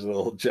here, and there's a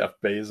little Jeff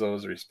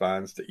Bezos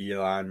response to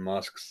Elon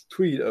Musk's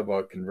tweet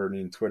about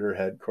converting Twitter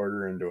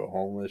headquarters into a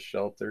homeless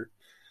shelter.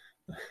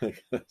 I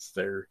guess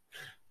they're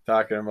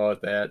talking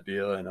about that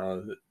deal. I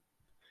know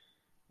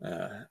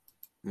that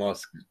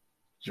Musk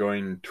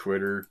joined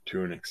Twitter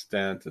to an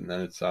extent, and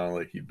then it sounded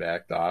like he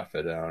backed off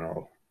it. I don't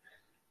know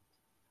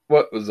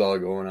what was all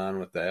going on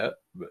with that,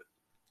 but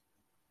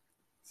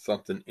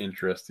something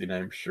interesting,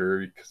 I'm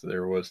sure, because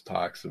there was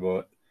talks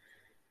about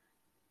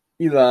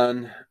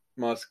Elon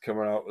Musk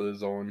coming out with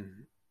his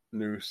own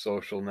new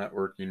social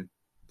networking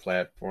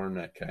platform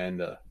that kind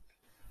of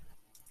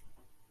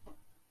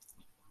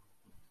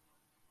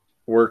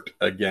worked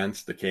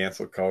against the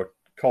cancel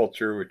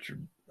culture, which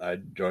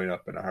I'd join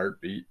up in a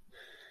heartbeat.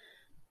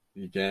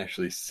 You can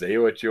actually say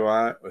what you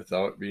want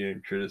without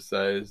being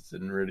criticized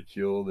and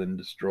ridiculed and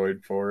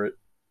destroyed for it.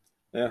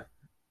 Yeah,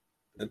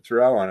 that's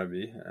where I want to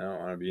be. I don't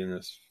want to be in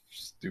this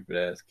stupid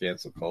ass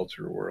cancel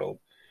culture world.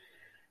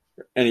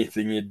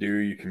 Anything you do,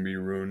 you can be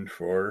ruined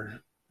for.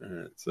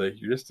 And it's like,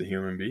 you're just a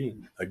human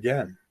being.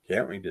 Again,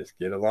 can't we just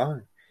get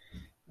along?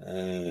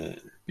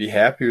 Be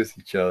happy with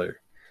each other.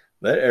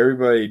 Let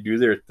everybody do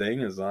their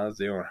thing as long as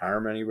they don't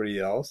harm anybody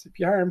else. If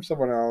you harm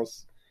someone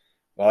else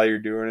while you're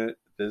doing it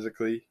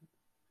physically,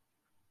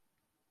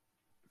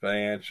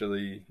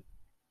 financially,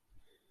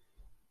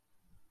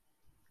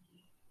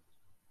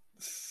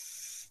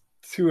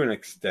 to an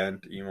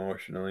extent,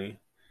 emotionally,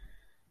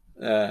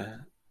 uh,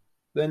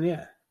 then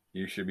yeah,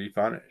 you should be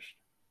punished.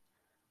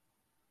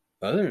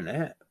 Other than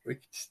that, we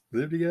can just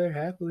live together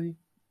happily.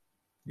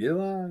 Get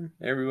along,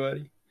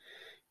 everybody.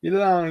 Get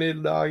along,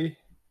 little doggy.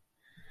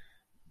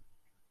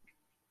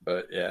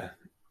 But yeah,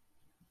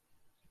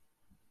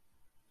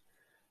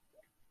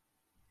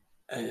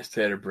 I just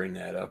had to bring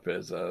that up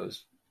as I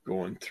was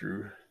going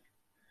through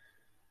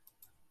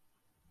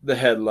the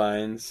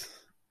headlines.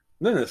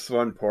 Then this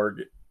one poor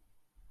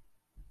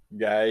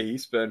guy, he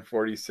spent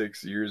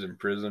 46 years in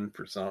prison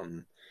for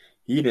something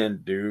he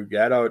didn't do.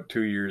 Got out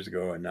 2 years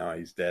ago, and now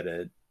he's dead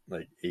at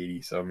like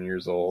 80 some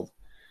years old.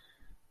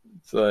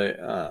 It's like,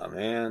 oh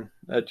man,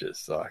 that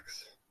just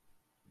sucks.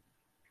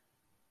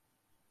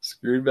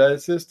 Screwed by the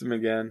system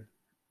again.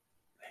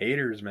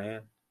 Haters,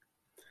 man.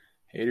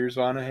 Haters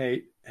want to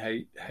hate,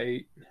 hate,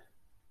 hate.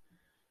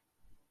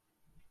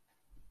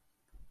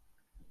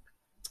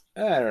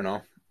 I don't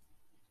know.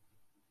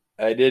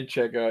 I did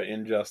check out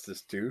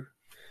Injustice 2,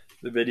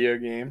 the video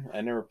game.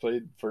 I never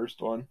played the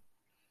first one.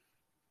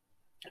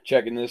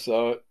 Checking this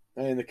out.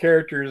 I mean, the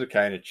characters are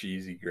kind of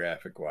cheesy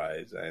graphic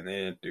wise, and they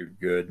didn't do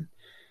good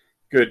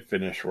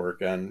finish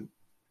work on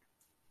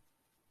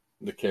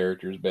the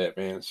characters,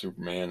 Batman and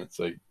Superman. It's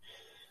like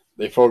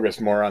they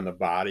focus more on the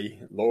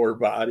body, lower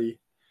body,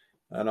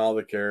 on all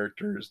the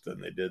characters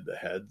than they did the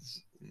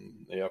heads and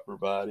the upper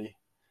body.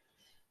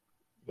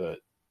 But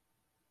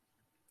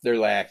they're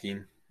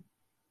lacking.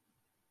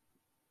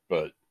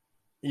 But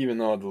even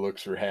though the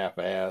looks are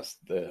half-assed,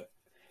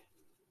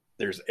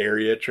 there's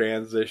area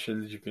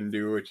transitions you can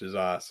do, which is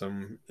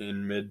awesome.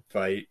 In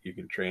mid-fight, you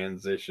can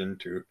transition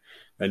to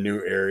a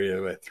new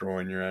area by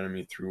throwing your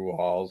enemy through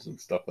walls and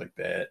stuff like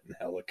that, and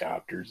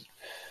helicopters,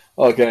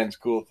 all kinds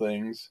of cool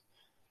things.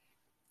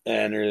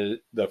 And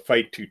the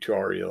fight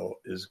tutorial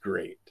is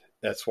great.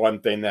 That's one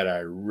thing that I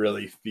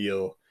really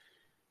feel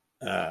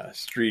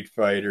Street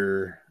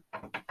Fighter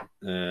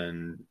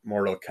and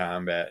Mortal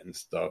Kombat and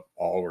stuff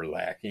all were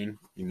lacking.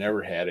 You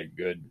never had a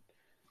good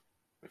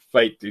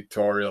fight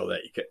tutorial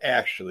that you could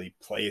actually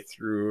play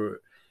through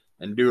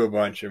and do a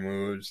bunch of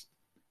moves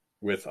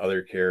with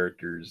other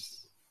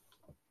characters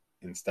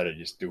instead of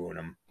just doing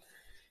them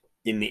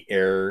in the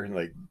air,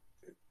 like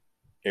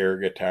air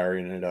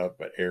guitaring it up,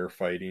 but air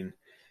fighting.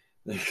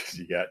 Because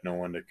you got no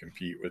one to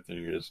compete with and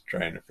you're just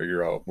trying to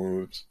figure out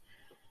moves.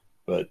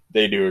 But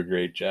they do a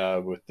great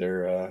job with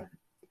their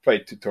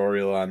fight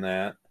tutorial on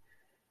that.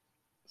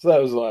 So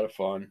that was a lot of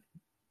fun.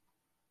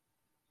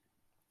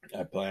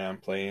 I plan on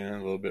playing a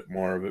little bit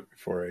more of it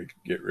before I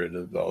get rid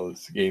of all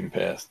this Game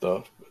Pass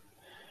stuff.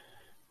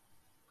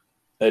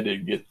 But I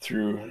did get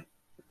through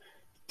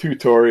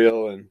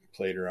tutorial and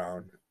played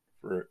around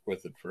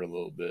with it for a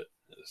little bit.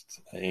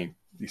 I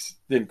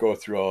didn't go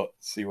through all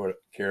see what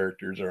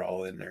characters are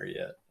all in there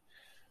yet,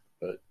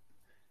 but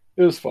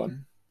it was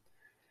fun.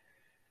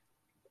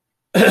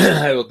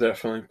 I will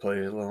definitely play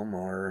a little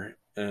more,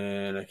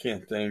 and I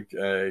can't think.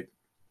 I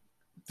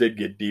did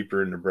get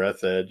deeper into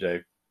Breathedge.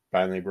 I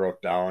finally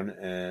broke down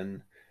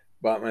and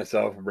bought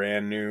myself a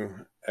brand new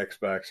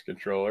Xbox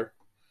controller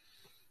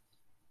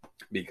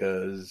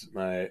because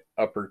my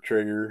upper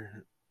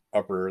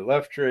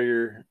left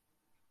trigger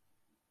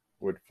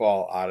would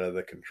fall out of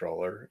the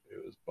controller.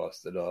 It was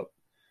busted up.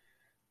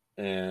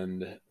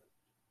 And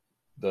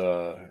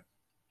the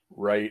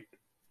right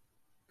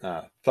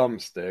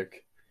thumbstick,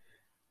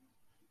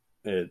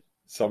 it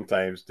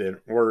sometimes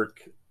didn't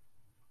work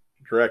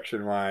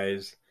direction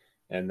wise.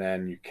 And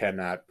then you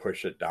cannot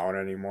push it down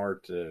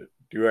anymore to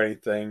do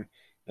anything.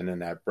 And in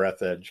that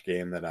Breathedge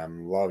game that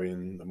I'm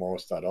loving the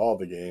most out of all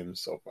the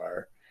games so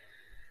far,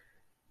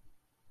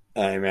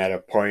 I'm at a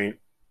point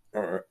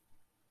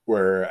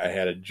where I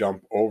had to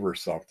jump over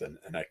something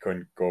and I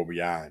couldn't go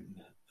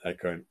beyond. I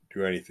couldn't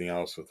do anything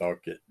else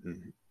without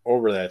getting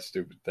over that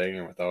stupid thing,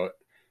 and without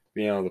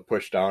being able to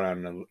push down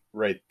on the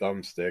right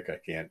thumbstick, I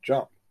can't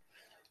jump.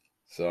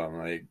 So I'm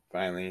like,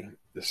 finally,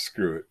 just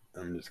screw it.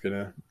 I'm just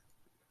gonna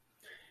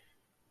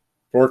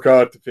fork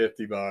out the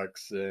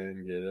 $50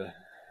 and get a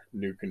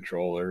new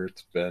controller.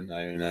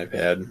 I've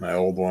had my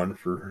old one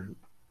for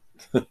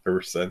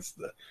ever since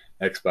the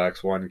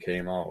Xbox One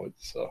came out,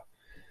 so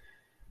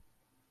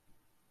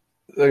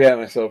I got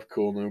myself a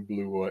cool new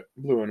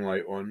blue and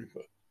white one,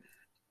 but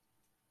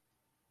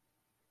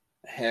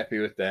happy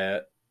with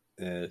that.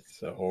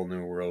 It's a whole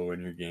new world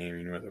when you're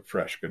gaming with a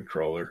fresh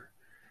controller.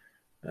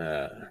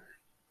 Uh,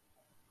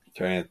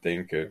 Trying to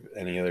think of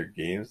any other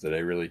games that I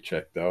really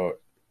checked out.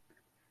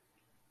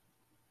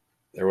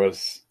 There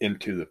was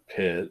Into the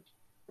Pit,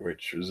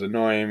 which was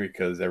annoying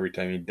because every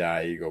time you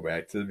die, you go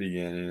back to the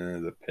beginning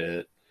of the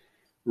pit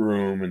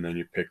room, and then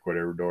you pick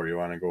whatever door you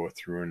want to go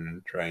through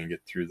and try and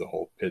get through the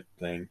whole pit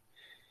thing.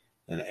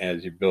 And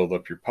as you build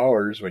up your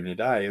powers, when you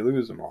die, you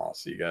lose them all.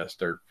 So you got to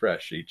start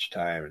fresh each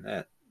time.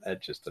 And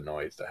that just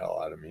annoys the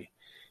hell out of me.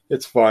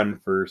 It's fun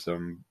for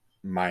some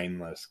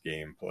mindless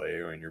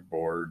gameplay when you're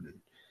bored. And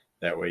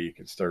that way you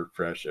can start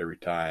fresh every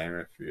time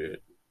if you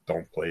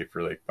don't play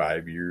for like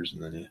 5 years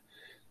and then you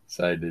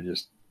decide to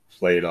just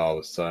play it all of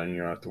a sudden.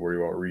 You don't have to worry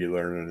about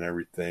relearning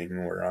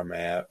everything, where I'm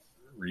at,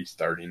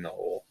 restarting the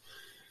whole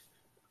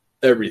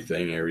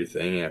everything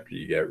after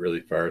you get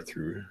really far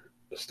through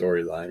a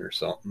storyline or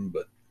something.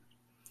 But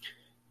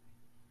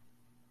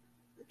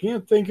I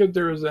can't think if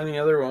there was any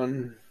other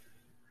one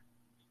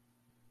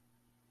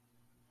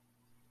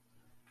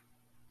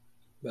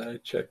that I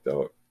checked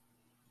out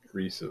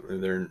recently.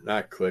 They're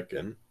not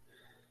clicking.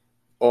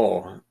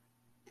 Oh,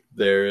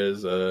 there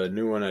is a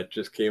new one that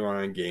just came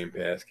on Game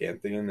Pass.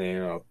 Can't think of the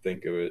name. I'll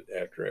think of it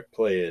after I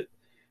play it.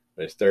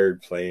 But I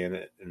started playing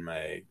it and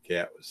my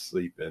cat was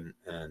sleeping,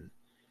 and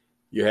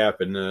you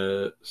happen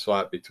to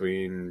swap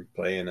between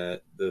playing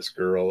at this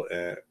girl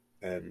and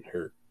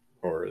her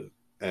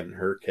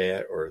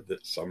cat or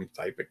some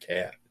type of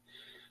cat.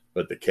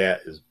 But the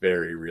cat is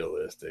very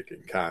realistic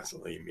and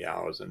constantly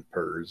meows and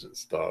purrs and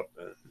stuff,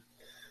 and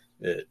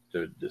it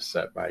just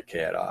set my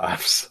cat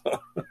off. So,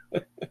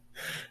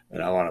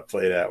 and I want to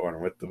play that one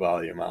with the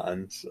volume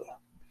on. So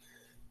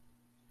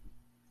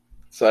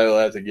I will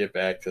have to get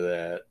back to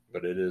that.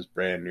 But it is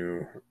brand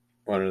new,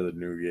 one of the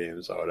new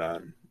games out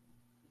on.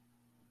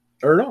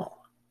 Or no,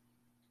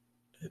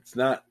 it's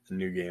not a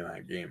new game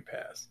on Game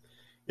Pass.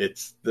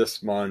 It's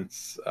this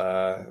month's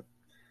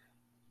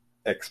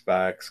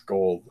Xbox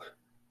Gold.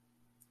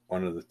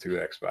 One of the 2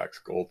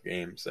 Xbox Gold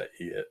games that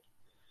you get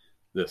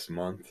this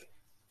month.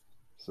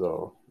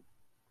 So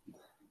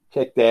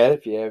check that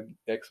if you have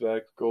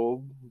Xbox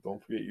Gold.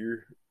 Don't forget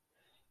your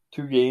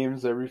 2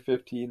 games every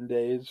 15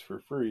 days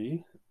for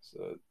free.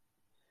 So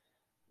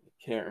I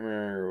can't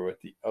remember what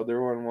the other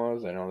one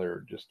was. I know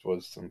there just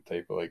was some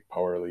type of like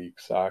Power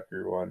League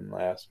Soccer one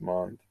last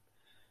month.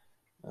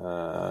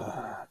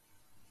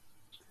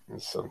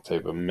 Some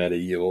type of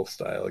medieval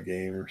style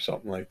game or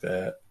something like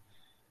that.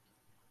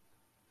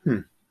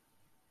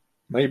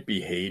 Might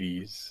be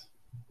Hades.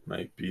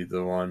 Might be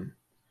the one.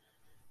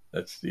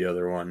 That's the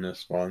other one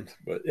this month.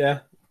 But yeah,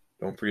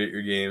 don't forget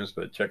your games.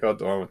 But check out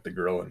the one with the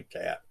girl and the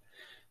cat.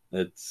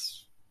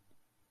 It's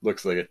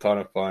looks like a ton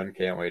of fun.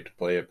 Can't wait to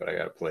play it, but I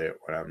got to play it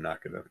when I'm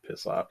not going to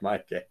piss off my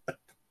cat.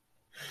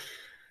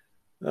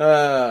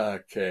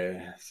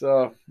 Okay,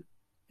 so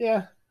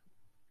yeah,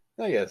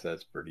 I guess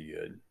that's pretty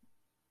good.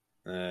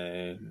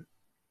 And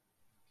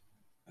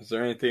is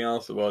there anything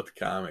else about the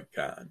Comic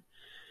Con?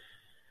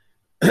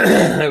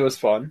 It was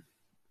fun.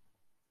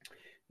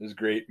 It was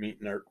great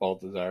meeting Art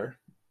Baltazar.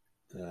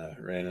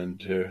 Ran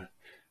into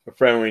a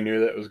friend we knew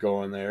that was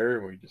going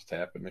there. We just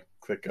happened to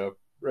click up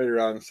right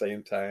around the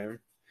same time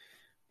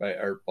by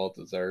Art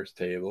Baltazar's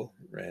table.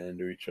 Ran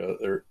into each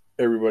other,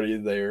 everybody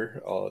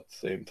there all at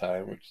the same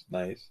time, which is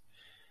nice.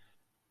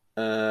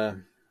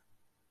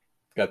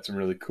 Got some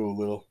really cool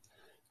little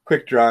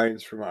quick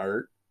drawings from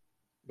Art,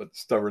 but the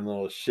stubborn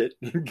little shit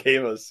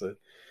gave us a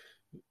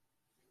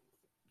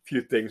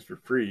few things for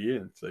free,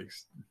 and it's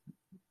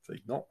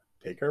like no,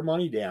 take our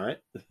money, damn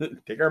it.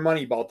 Take our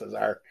money,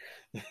 Baltazar.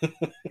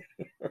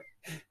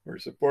 We're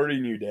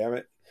supporting you, damn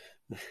it.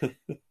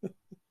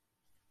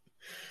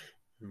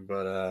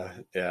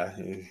 But yeah,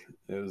 it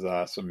was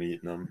awesome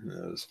meeting him.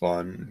 It was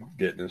fun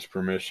getting his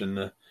permission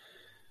to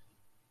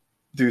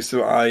do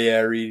some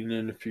reading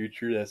in the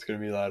future. That's going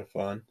to be a lot of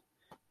fun.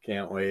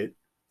 Can't wait.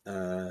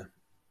 And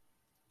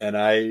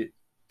I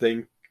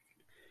think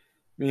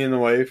me and the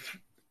wife,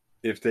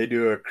 if they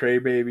do a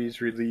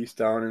Crybabies release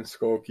down in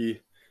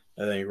Skokie,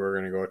 I think we're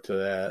going to go to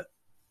that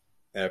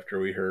after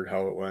we heard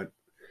how it went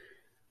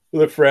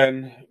with a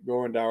friend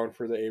going down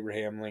for the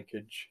Abraham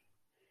Linkage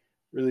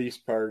release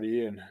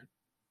party, and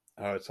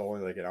how it's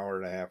only like an hour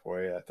and a half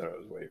away. I thought it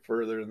was way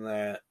further than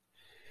that.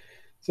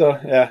 So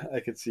yeah, I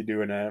could see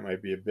doing that. It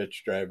might be a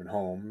bitch driving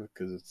home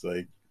because it's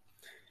like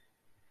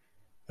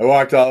I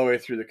walked all the way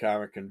through the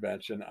comic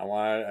convention.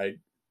 I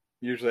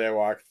usually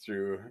walk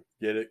through,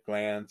 get it,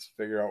 glance,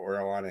 figure out where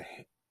I want to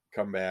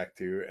come back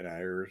to, and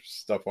there's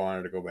stuff I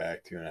wanted to go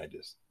back to, and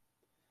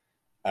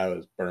I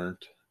was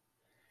burnt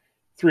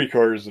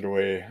 3/4 of the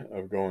way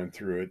of going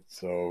through it.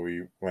 So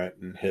we went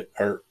and hit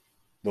Art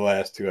the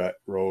last 2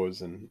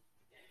 rows and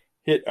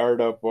hit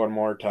Art up one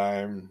more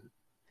time,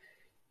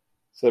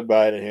 said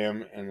bye to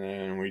him, and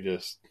then we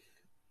just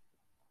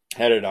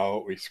headed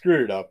out. We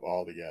screwed it up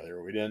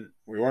altogether.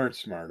 We weren't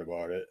smart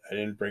about it. I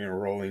didn't bring a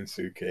rolling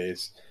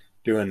suitcase.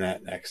 Doing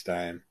that next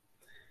time.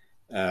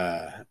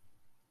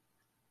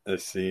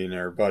 Let's see, and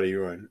our buddy,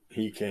 when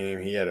he came,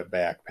 he had a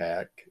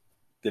backpack.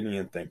 Didn't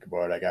even think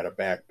about it. I got a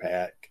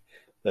backpack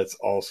that's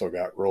also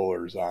got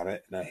rollers on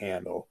it and a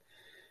handle,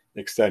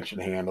 extension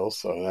handle,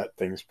 so that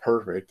thing's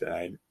perfect. And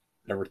I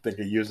never think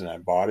of using it. I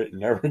bought it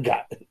and never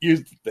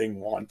used the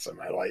thing once in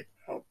my life,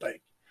 I don't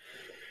think.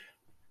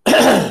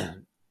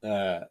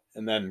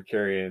 And then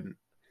carrying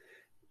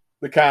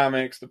the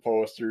comics, the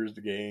posters,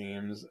 the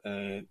games,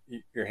 and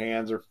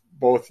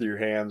both your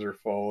hands are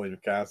full, and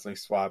you're constantly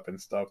swapping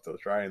stuff to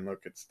try and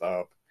look at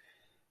stuff.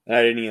 And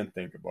I didn't even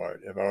think about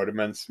it. If I would have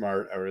been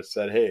smart, I would have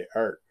said, "Hey,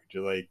 Art, would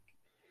you like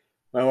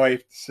my wife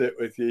to sit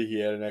with you?" He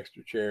had an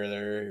extra chair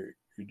there.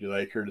 Would you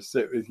like her to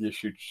sit with you,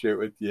 shoot shit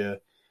with you,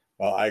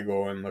 while I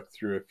go and look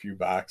through a few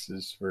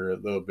boxes for a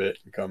little bit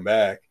and come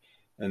back?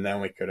 And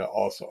then we could have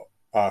also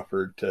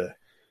offered to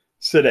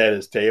sit at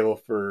his table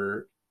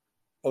for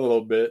a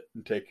little bit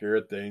and take care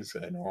of things.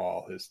 I know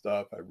all his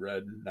stuff. I've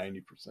read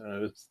 90%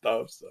 of his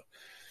stuff, so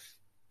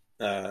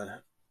uh,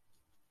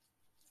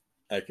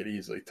 I could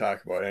easily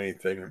talk about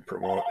anything and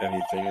promote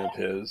anything of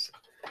his.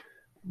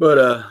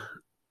 But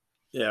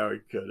yeah, we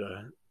could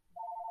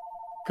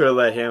have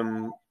let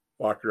him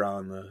walk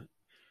around the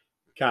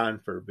con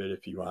for a bit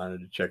if he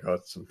wanted to check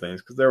out some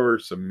things, because there were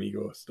some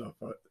Mego stuff.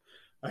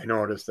 I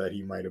noticed that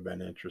he might have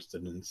been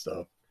interested in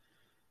stuff,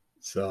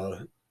 so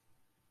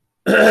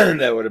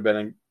that would have been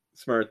a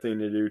smart thing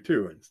to do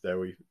too. Instead,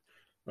 we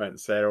went and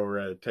sat over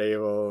at a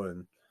table,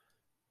 and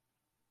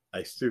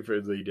I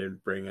stupidly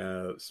didn't bring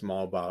a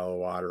small bottle of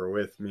water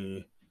with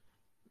me,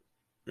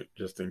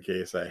 just in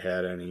case I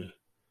had any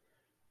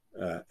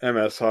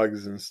MS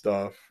hugs and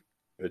stuff,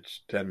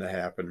 which tend to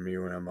happen to me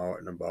when I'm out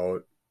and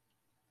about.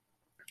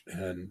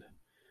 And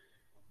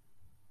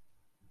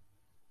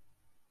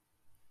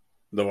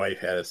the wife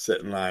had to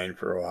sit in line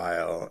for a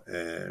while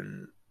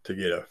and to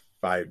get a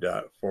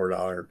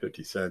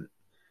 $4.50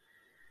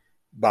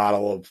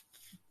 bottle of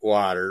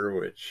water,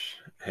 which,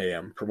 hey,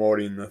 I'm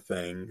promoting the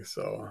thing,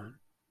 so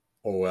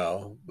oh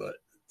well. But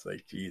it's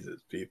like,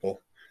 Jesus,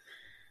 people,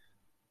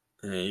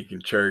 and you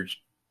can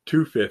charge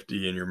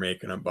 $2.50 and you're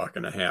making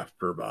 $1.50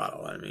 per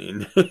bottle. I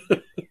mean,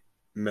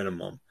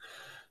 minimum.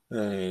 I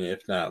mean,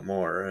 if not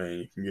more. I mean,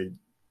 you can get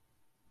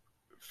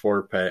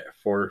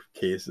four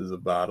cases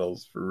of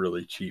bottles for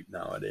really cheap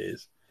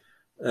nowadays.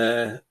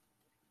 Uh,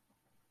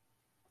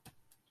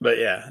 but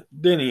yeah,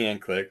 didn't even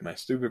click. My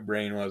stupid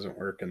brain wasn't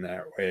working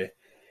that way.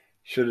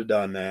 Should have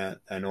done that.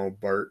 I know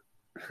Art.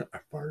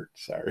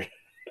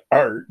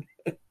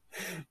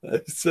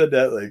 I've said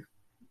that like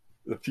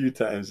a few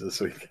times this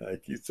week. I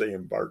keep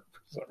saying Bart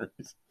for some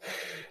reason.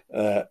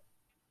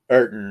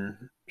 Art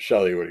and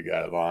Shelly would have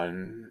got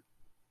along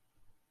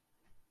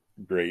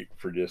great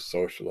for just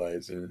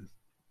socializing,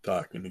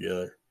 talking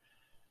together.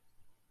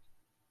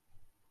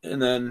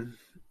 And then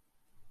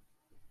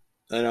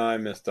I know I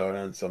missed out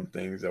on some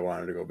things I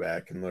wanted to go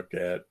back and look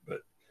at,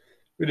 but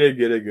we did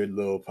get a good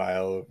little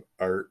pile of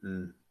art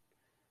and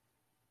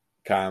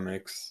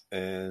comics,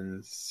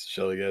 and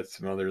Shelly got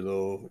some other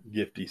little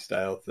gifty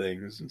style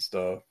things and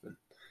stuff and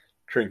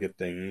trinket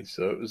thingies.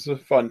 So it was a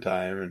fun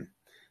time, and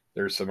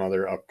there's some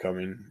other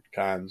upcoming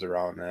cons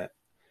around that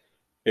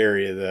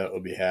area that will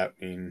be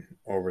happening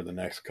over the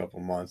next couple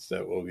months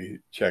that we'll be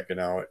checking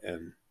out,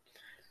 and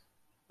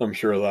I'm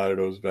sure a lot of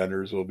those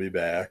vendors will be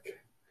back.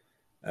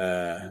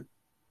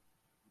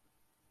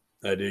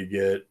 I did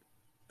get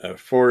a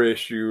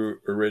 4-issue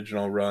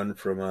original run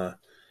from a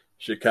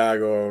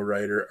Chicago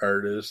writer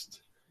artist,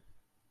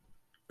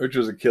 which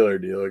was a killer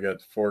deal. I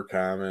got 4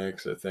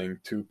 comics, I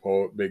think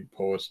 2 big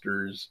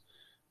posters,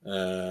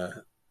 uh,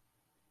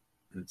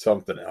 and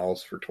something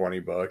else for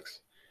 $20.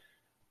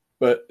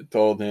 But I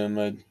told him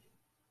I'd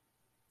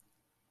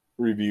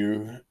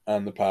review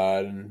on the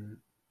pod and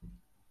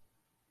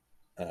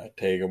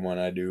tag him when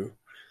I do.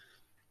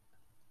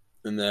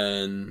 And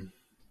then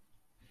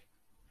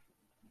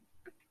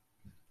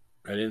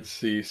I didn't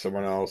see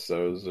someone else that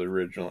was the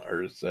original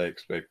artist I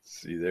expect to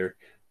see there.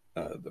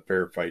 The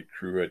Fair Fight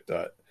crew. I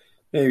thought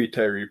maybe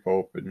Tyree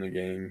Pope and the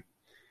gang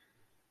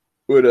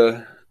would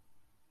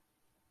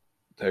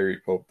Tyree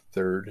Pope the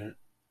third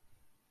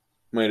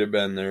might have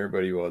been there,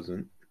 but he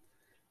wasn't.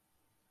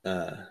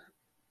 Uh,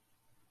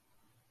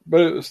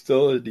 but it was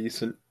still a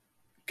decent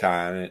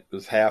con. It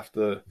was half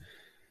the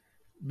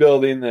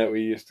building that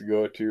we used to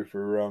go to for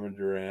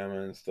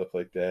Rummagorama and stuff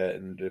like that,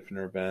 and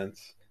different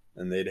events.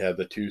 And they'd have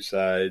the 2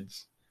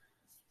 sides.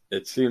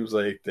 It seems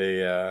like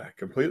they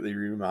completely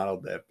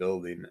remodeled that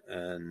building,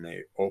 and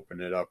they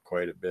opened it up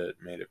quite a bit,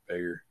 made it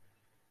bigger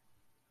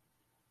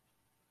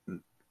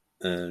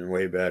and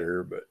way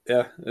better. But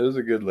yeah, it was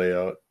a good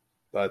layout.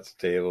 Lots of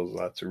tables,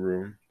 lots of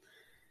room,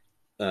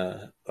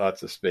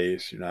 lots of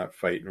space. You're not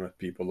fighting with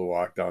people to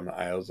walk down the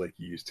aisles like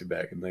you used to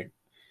back in the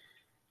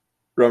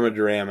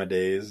Rummagorama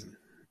days.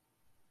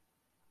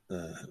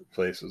 The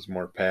place was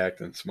more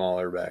packed and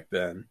smaller back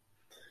then.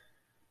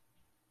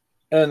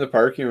 And the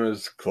parking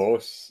was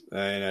close.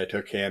 And I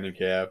took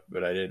handicap,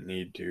 but I didn't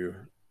need to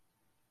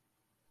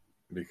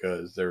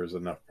because there was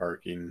enough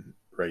parking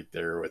right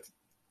there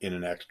in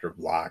an extra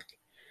block.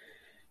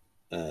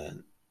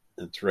 And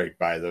it's right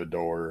by the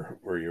door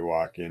where you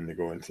walk in to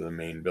go into the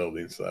main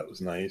building, so that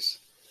was nice.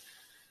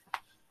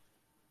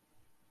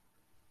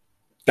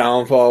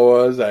 Downfall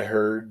was I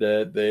heard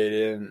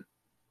that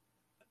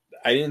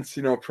I didn't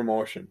see no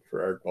promotion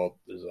for Art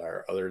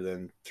Baltazar other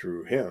than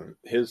through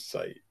his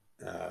site.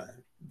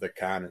 The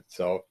con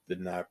itself did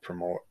not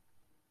promote,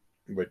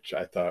 which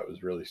I thought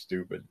was really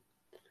stupid.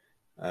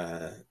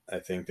 I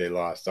think they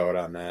lost out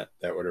on that.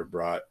 That would have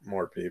brought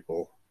more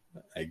people,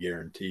 I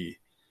guarantee.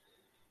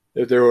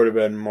 If there would have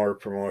been more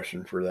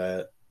promotion for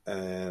that,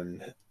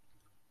 and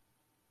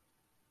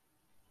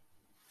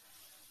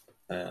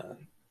uh,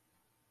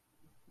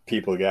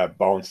 people got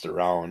bounced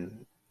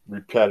around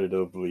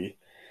repetitively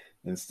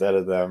instead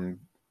of them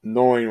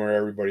knowing where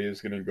everybody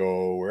was going to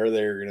go, where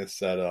they were going to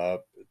set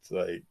up. It's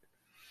like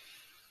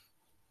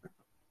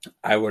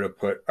I would have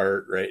put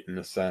art right in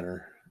the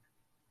center.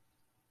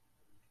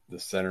 The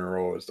center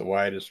row is the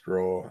widest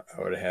row.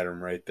 I would have had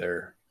them right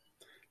there,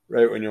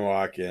 right when you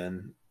walk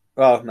in.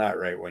 Well, not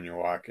right when you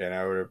walk in.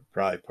 I would have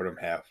probably put them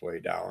halfway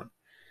down,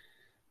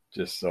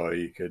 just so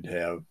you could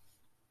have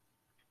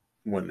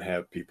wouldn't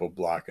have people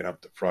blocking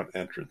up the front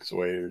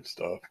entranceway and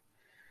stuff.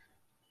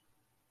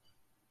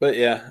 But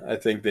yeah, I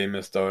think they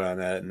missed out on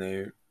that, and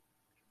they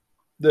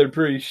did a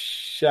pretty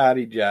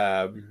shoddy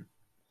job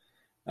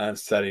on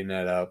setting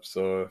that up.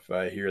 So if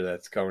I hear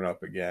that's coming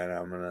up again,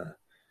 I'm gonna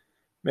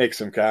make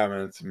some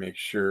comments and make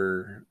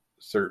sure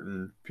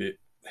certain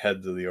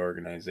heads of the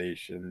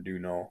organization do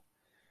know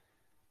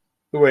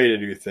the way to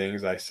do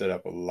things. I set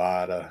up a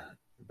lot of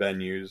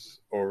venues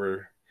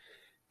over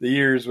the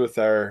years with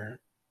our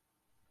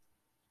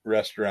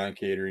restaurant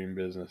catering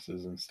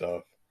businesses and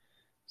stuff.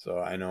 So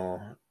I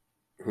know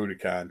who to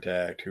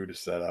contact, who to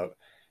set up.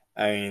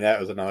 I mean, that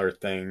was another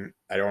thing.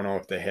 I don't know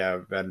if they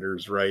have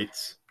vendors'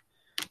 rights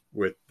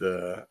with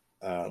the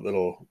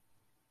little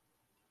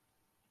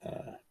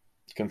uh,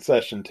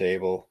 concession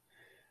table,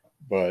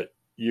 but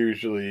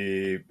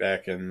usually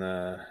back in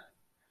the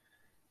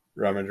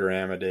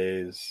Rummage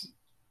days,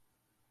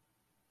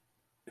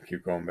 I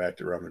keep going back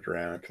to Rummage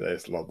because I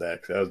just love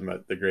that because that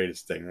was the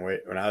greatest thing.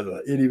 When I was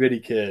an itty bitty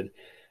kid,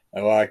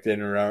 I walked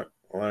in around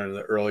one of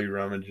the early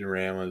Rummage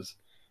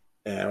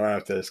and I went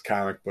up to this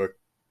comic book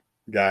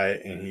guy,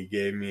 and he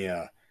gave me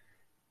a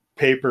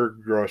paper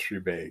grocery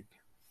bag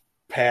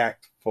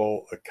packed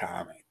full of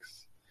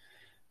comics.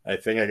 I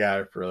think I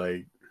got it for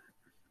like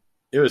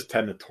it was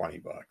 $10 to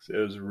 $20. It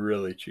was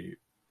really cheap,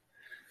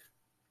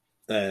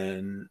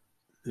 and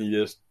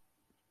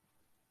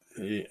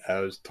I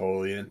was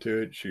totally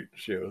into it, shooting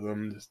shit with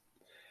him, just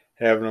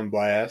having him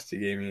blast. He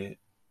gave me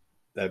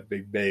that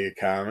big bag of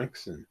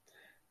comics, and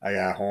I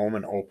got home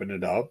and opened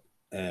it up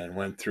and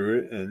went through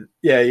it. And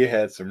yeah, you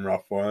had some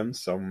rough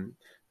ones, some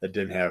that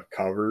didn't have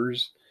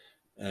covers,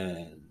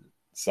 and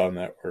some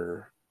that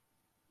were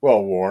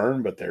well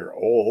worn, but they're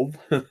old.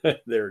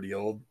 They're the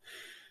old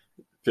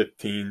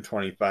 15,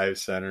 25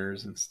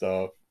 centers and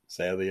stuff.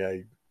 Sadly,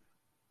 I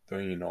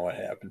don't even know what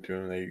happened to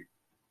them. They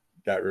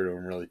got rid of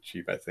them really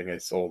cheap. I think I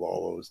sold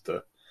all those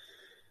to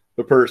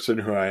the person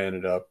who I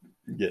ended up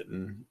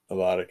getting a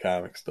lot of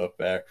comic stuff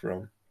back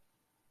from.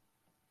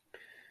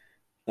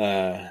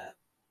 Uh,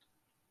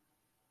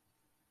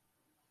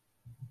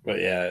 but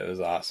yeah, it was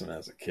awesome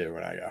as a kid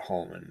when I got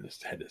home and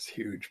just had this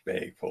huge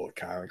bag full of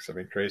comics. I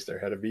mean, Christ, there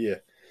had to be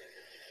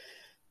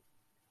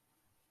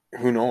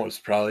who knows,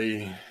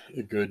 probably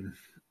a good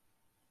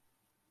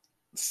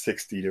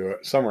 60 to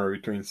somewhere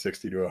between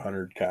 60 to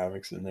 100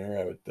 comics in there,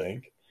 I would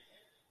think.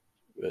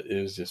 But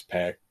it was just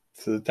packed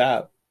to the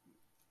top,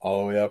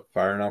 all the way up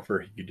far enough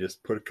where he could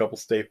just put a couple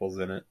staples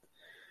in it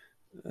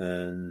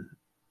and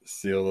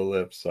seal the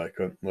lips so I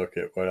couldn't look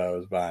at what I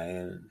was buying.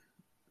 And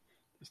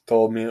just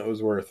told me it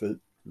was worth it.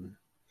 And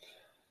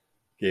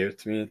gave it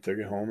to me and took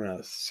it home, and I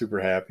was super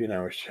happy. And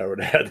I wish I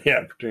would have had the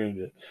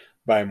opportunity to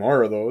buy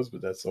more of those,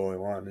 but that's the only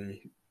one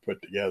he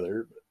put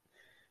together.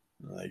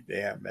 But like,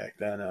 damn, back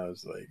then I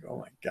was like, oh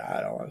my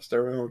god, I want to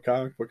start my own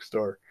comic book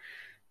store.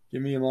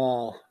 Give me them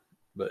all.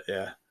 But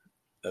yeah,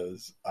 that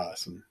was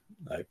awesome.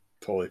 I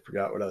totally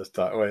forgot what I was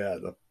talking. Oh yeah,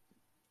 the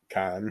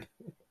con.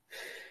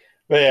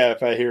 But yeah,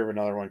 if I hear of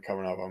another one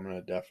coming up, I'm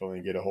gonna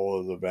definitely get a hold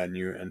of the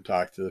venue and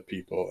talk to the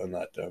people and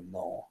let them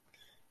know,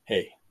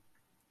 hey,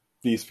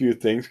 these few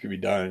things could be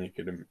done, and you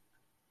could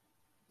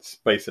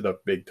spice it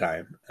up big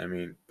time. I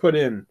mean, put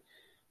in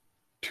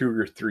 2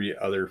 or 3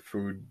 other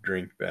food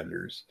drink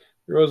vendors.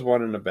 There was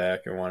one in the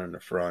back and one in the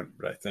front,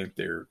 but I think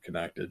they were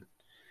connected.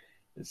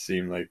 It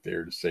seemed like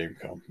they're the same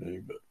company,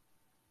 but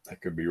I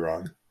could be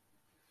wrong.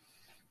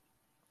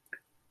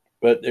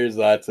 But there's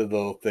lots of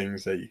little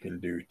things that you can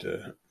do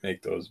to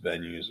make those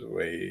venues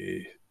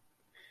way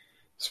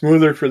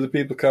smoother for the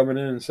people coming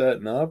in and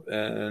setting up,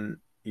 and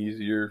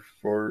easier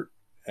for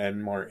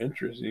and more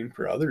interesting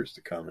for others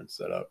to come and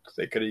set up because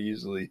they could have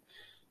easily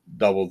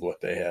doubled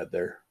what they had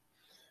there.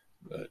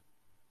 But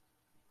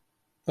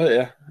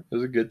yeah, it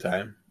was a good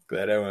time.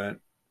 Glad I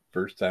went.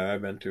 First time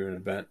I've been to an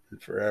event in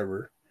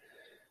forever.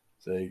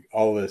 It's like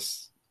all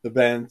this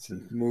events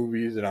and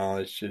movies and all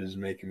this shit is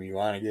making me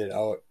want to get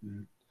out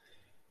and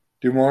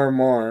do more and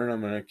more. And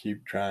I'm gonna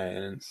keep trying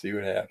and see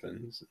what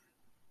happens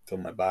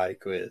until my body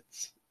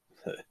quits.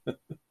 But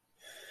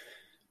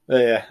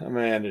yeah, I'm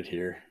gonna end it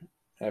here.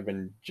 I've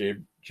been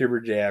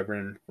jibber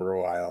jabbering for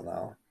a while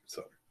now,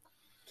 so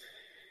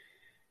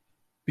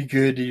be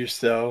good to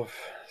yourself.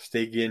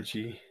 Stay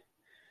ginchy.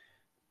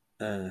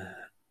 Uh,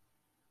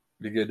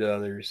 be good to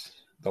others.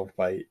 Don't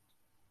fight.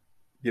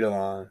 Get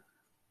along.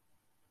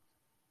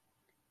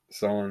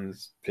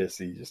 someone's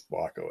pissy, just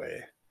walk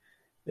away.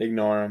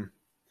 Ignore them.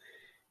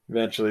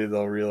 Eventually,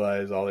 they'll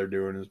realize all they're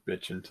doing is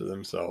bitching to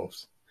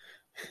themselves.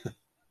 No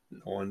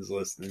one's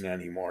listening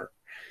anymore.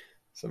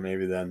 So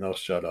maybe then they'll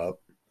shut up.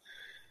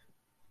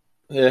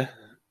 Yeah,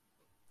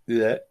 do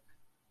that.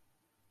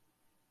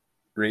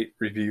 Rate,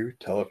 review,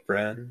 tell a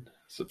friend,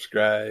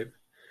 subscribe.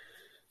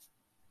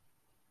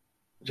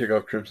 Check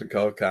out Crimson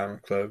Cull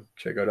Comic Club.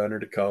 Check out Under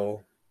the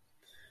Cull.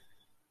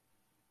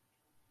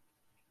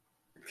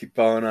 Keep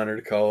following Under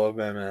the Cull of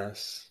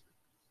MS.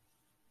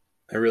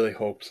 I really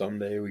hope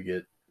someday we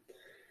get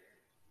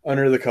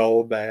Under the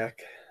Cull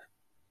back.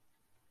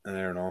 I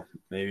don't know.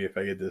 Maybe if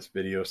I get this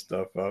video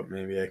stuff up,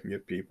 maybe I can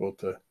get people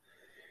to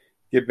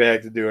get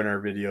back to doing our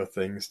video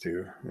things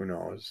too. Who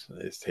knows?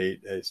 I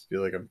just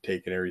feel like I'm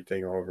taking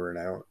everything over and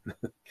out.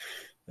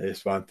 I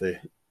just want the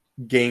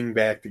gang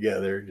back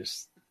together.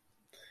 Just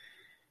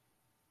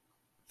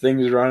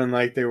things running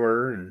like they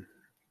were, and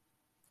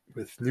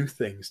with new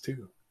things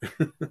too.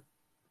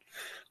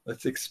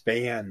 Let's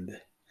expand.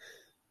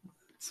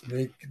 Let's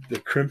make the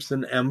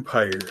Crimson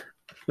Empire.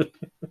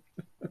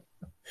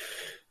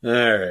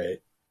 All right.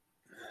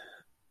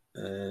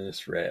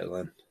 Just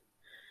rattling.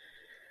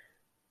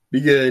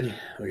 Be good.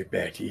 I'll get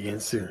back to you again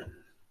soon.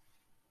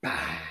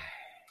 Bye.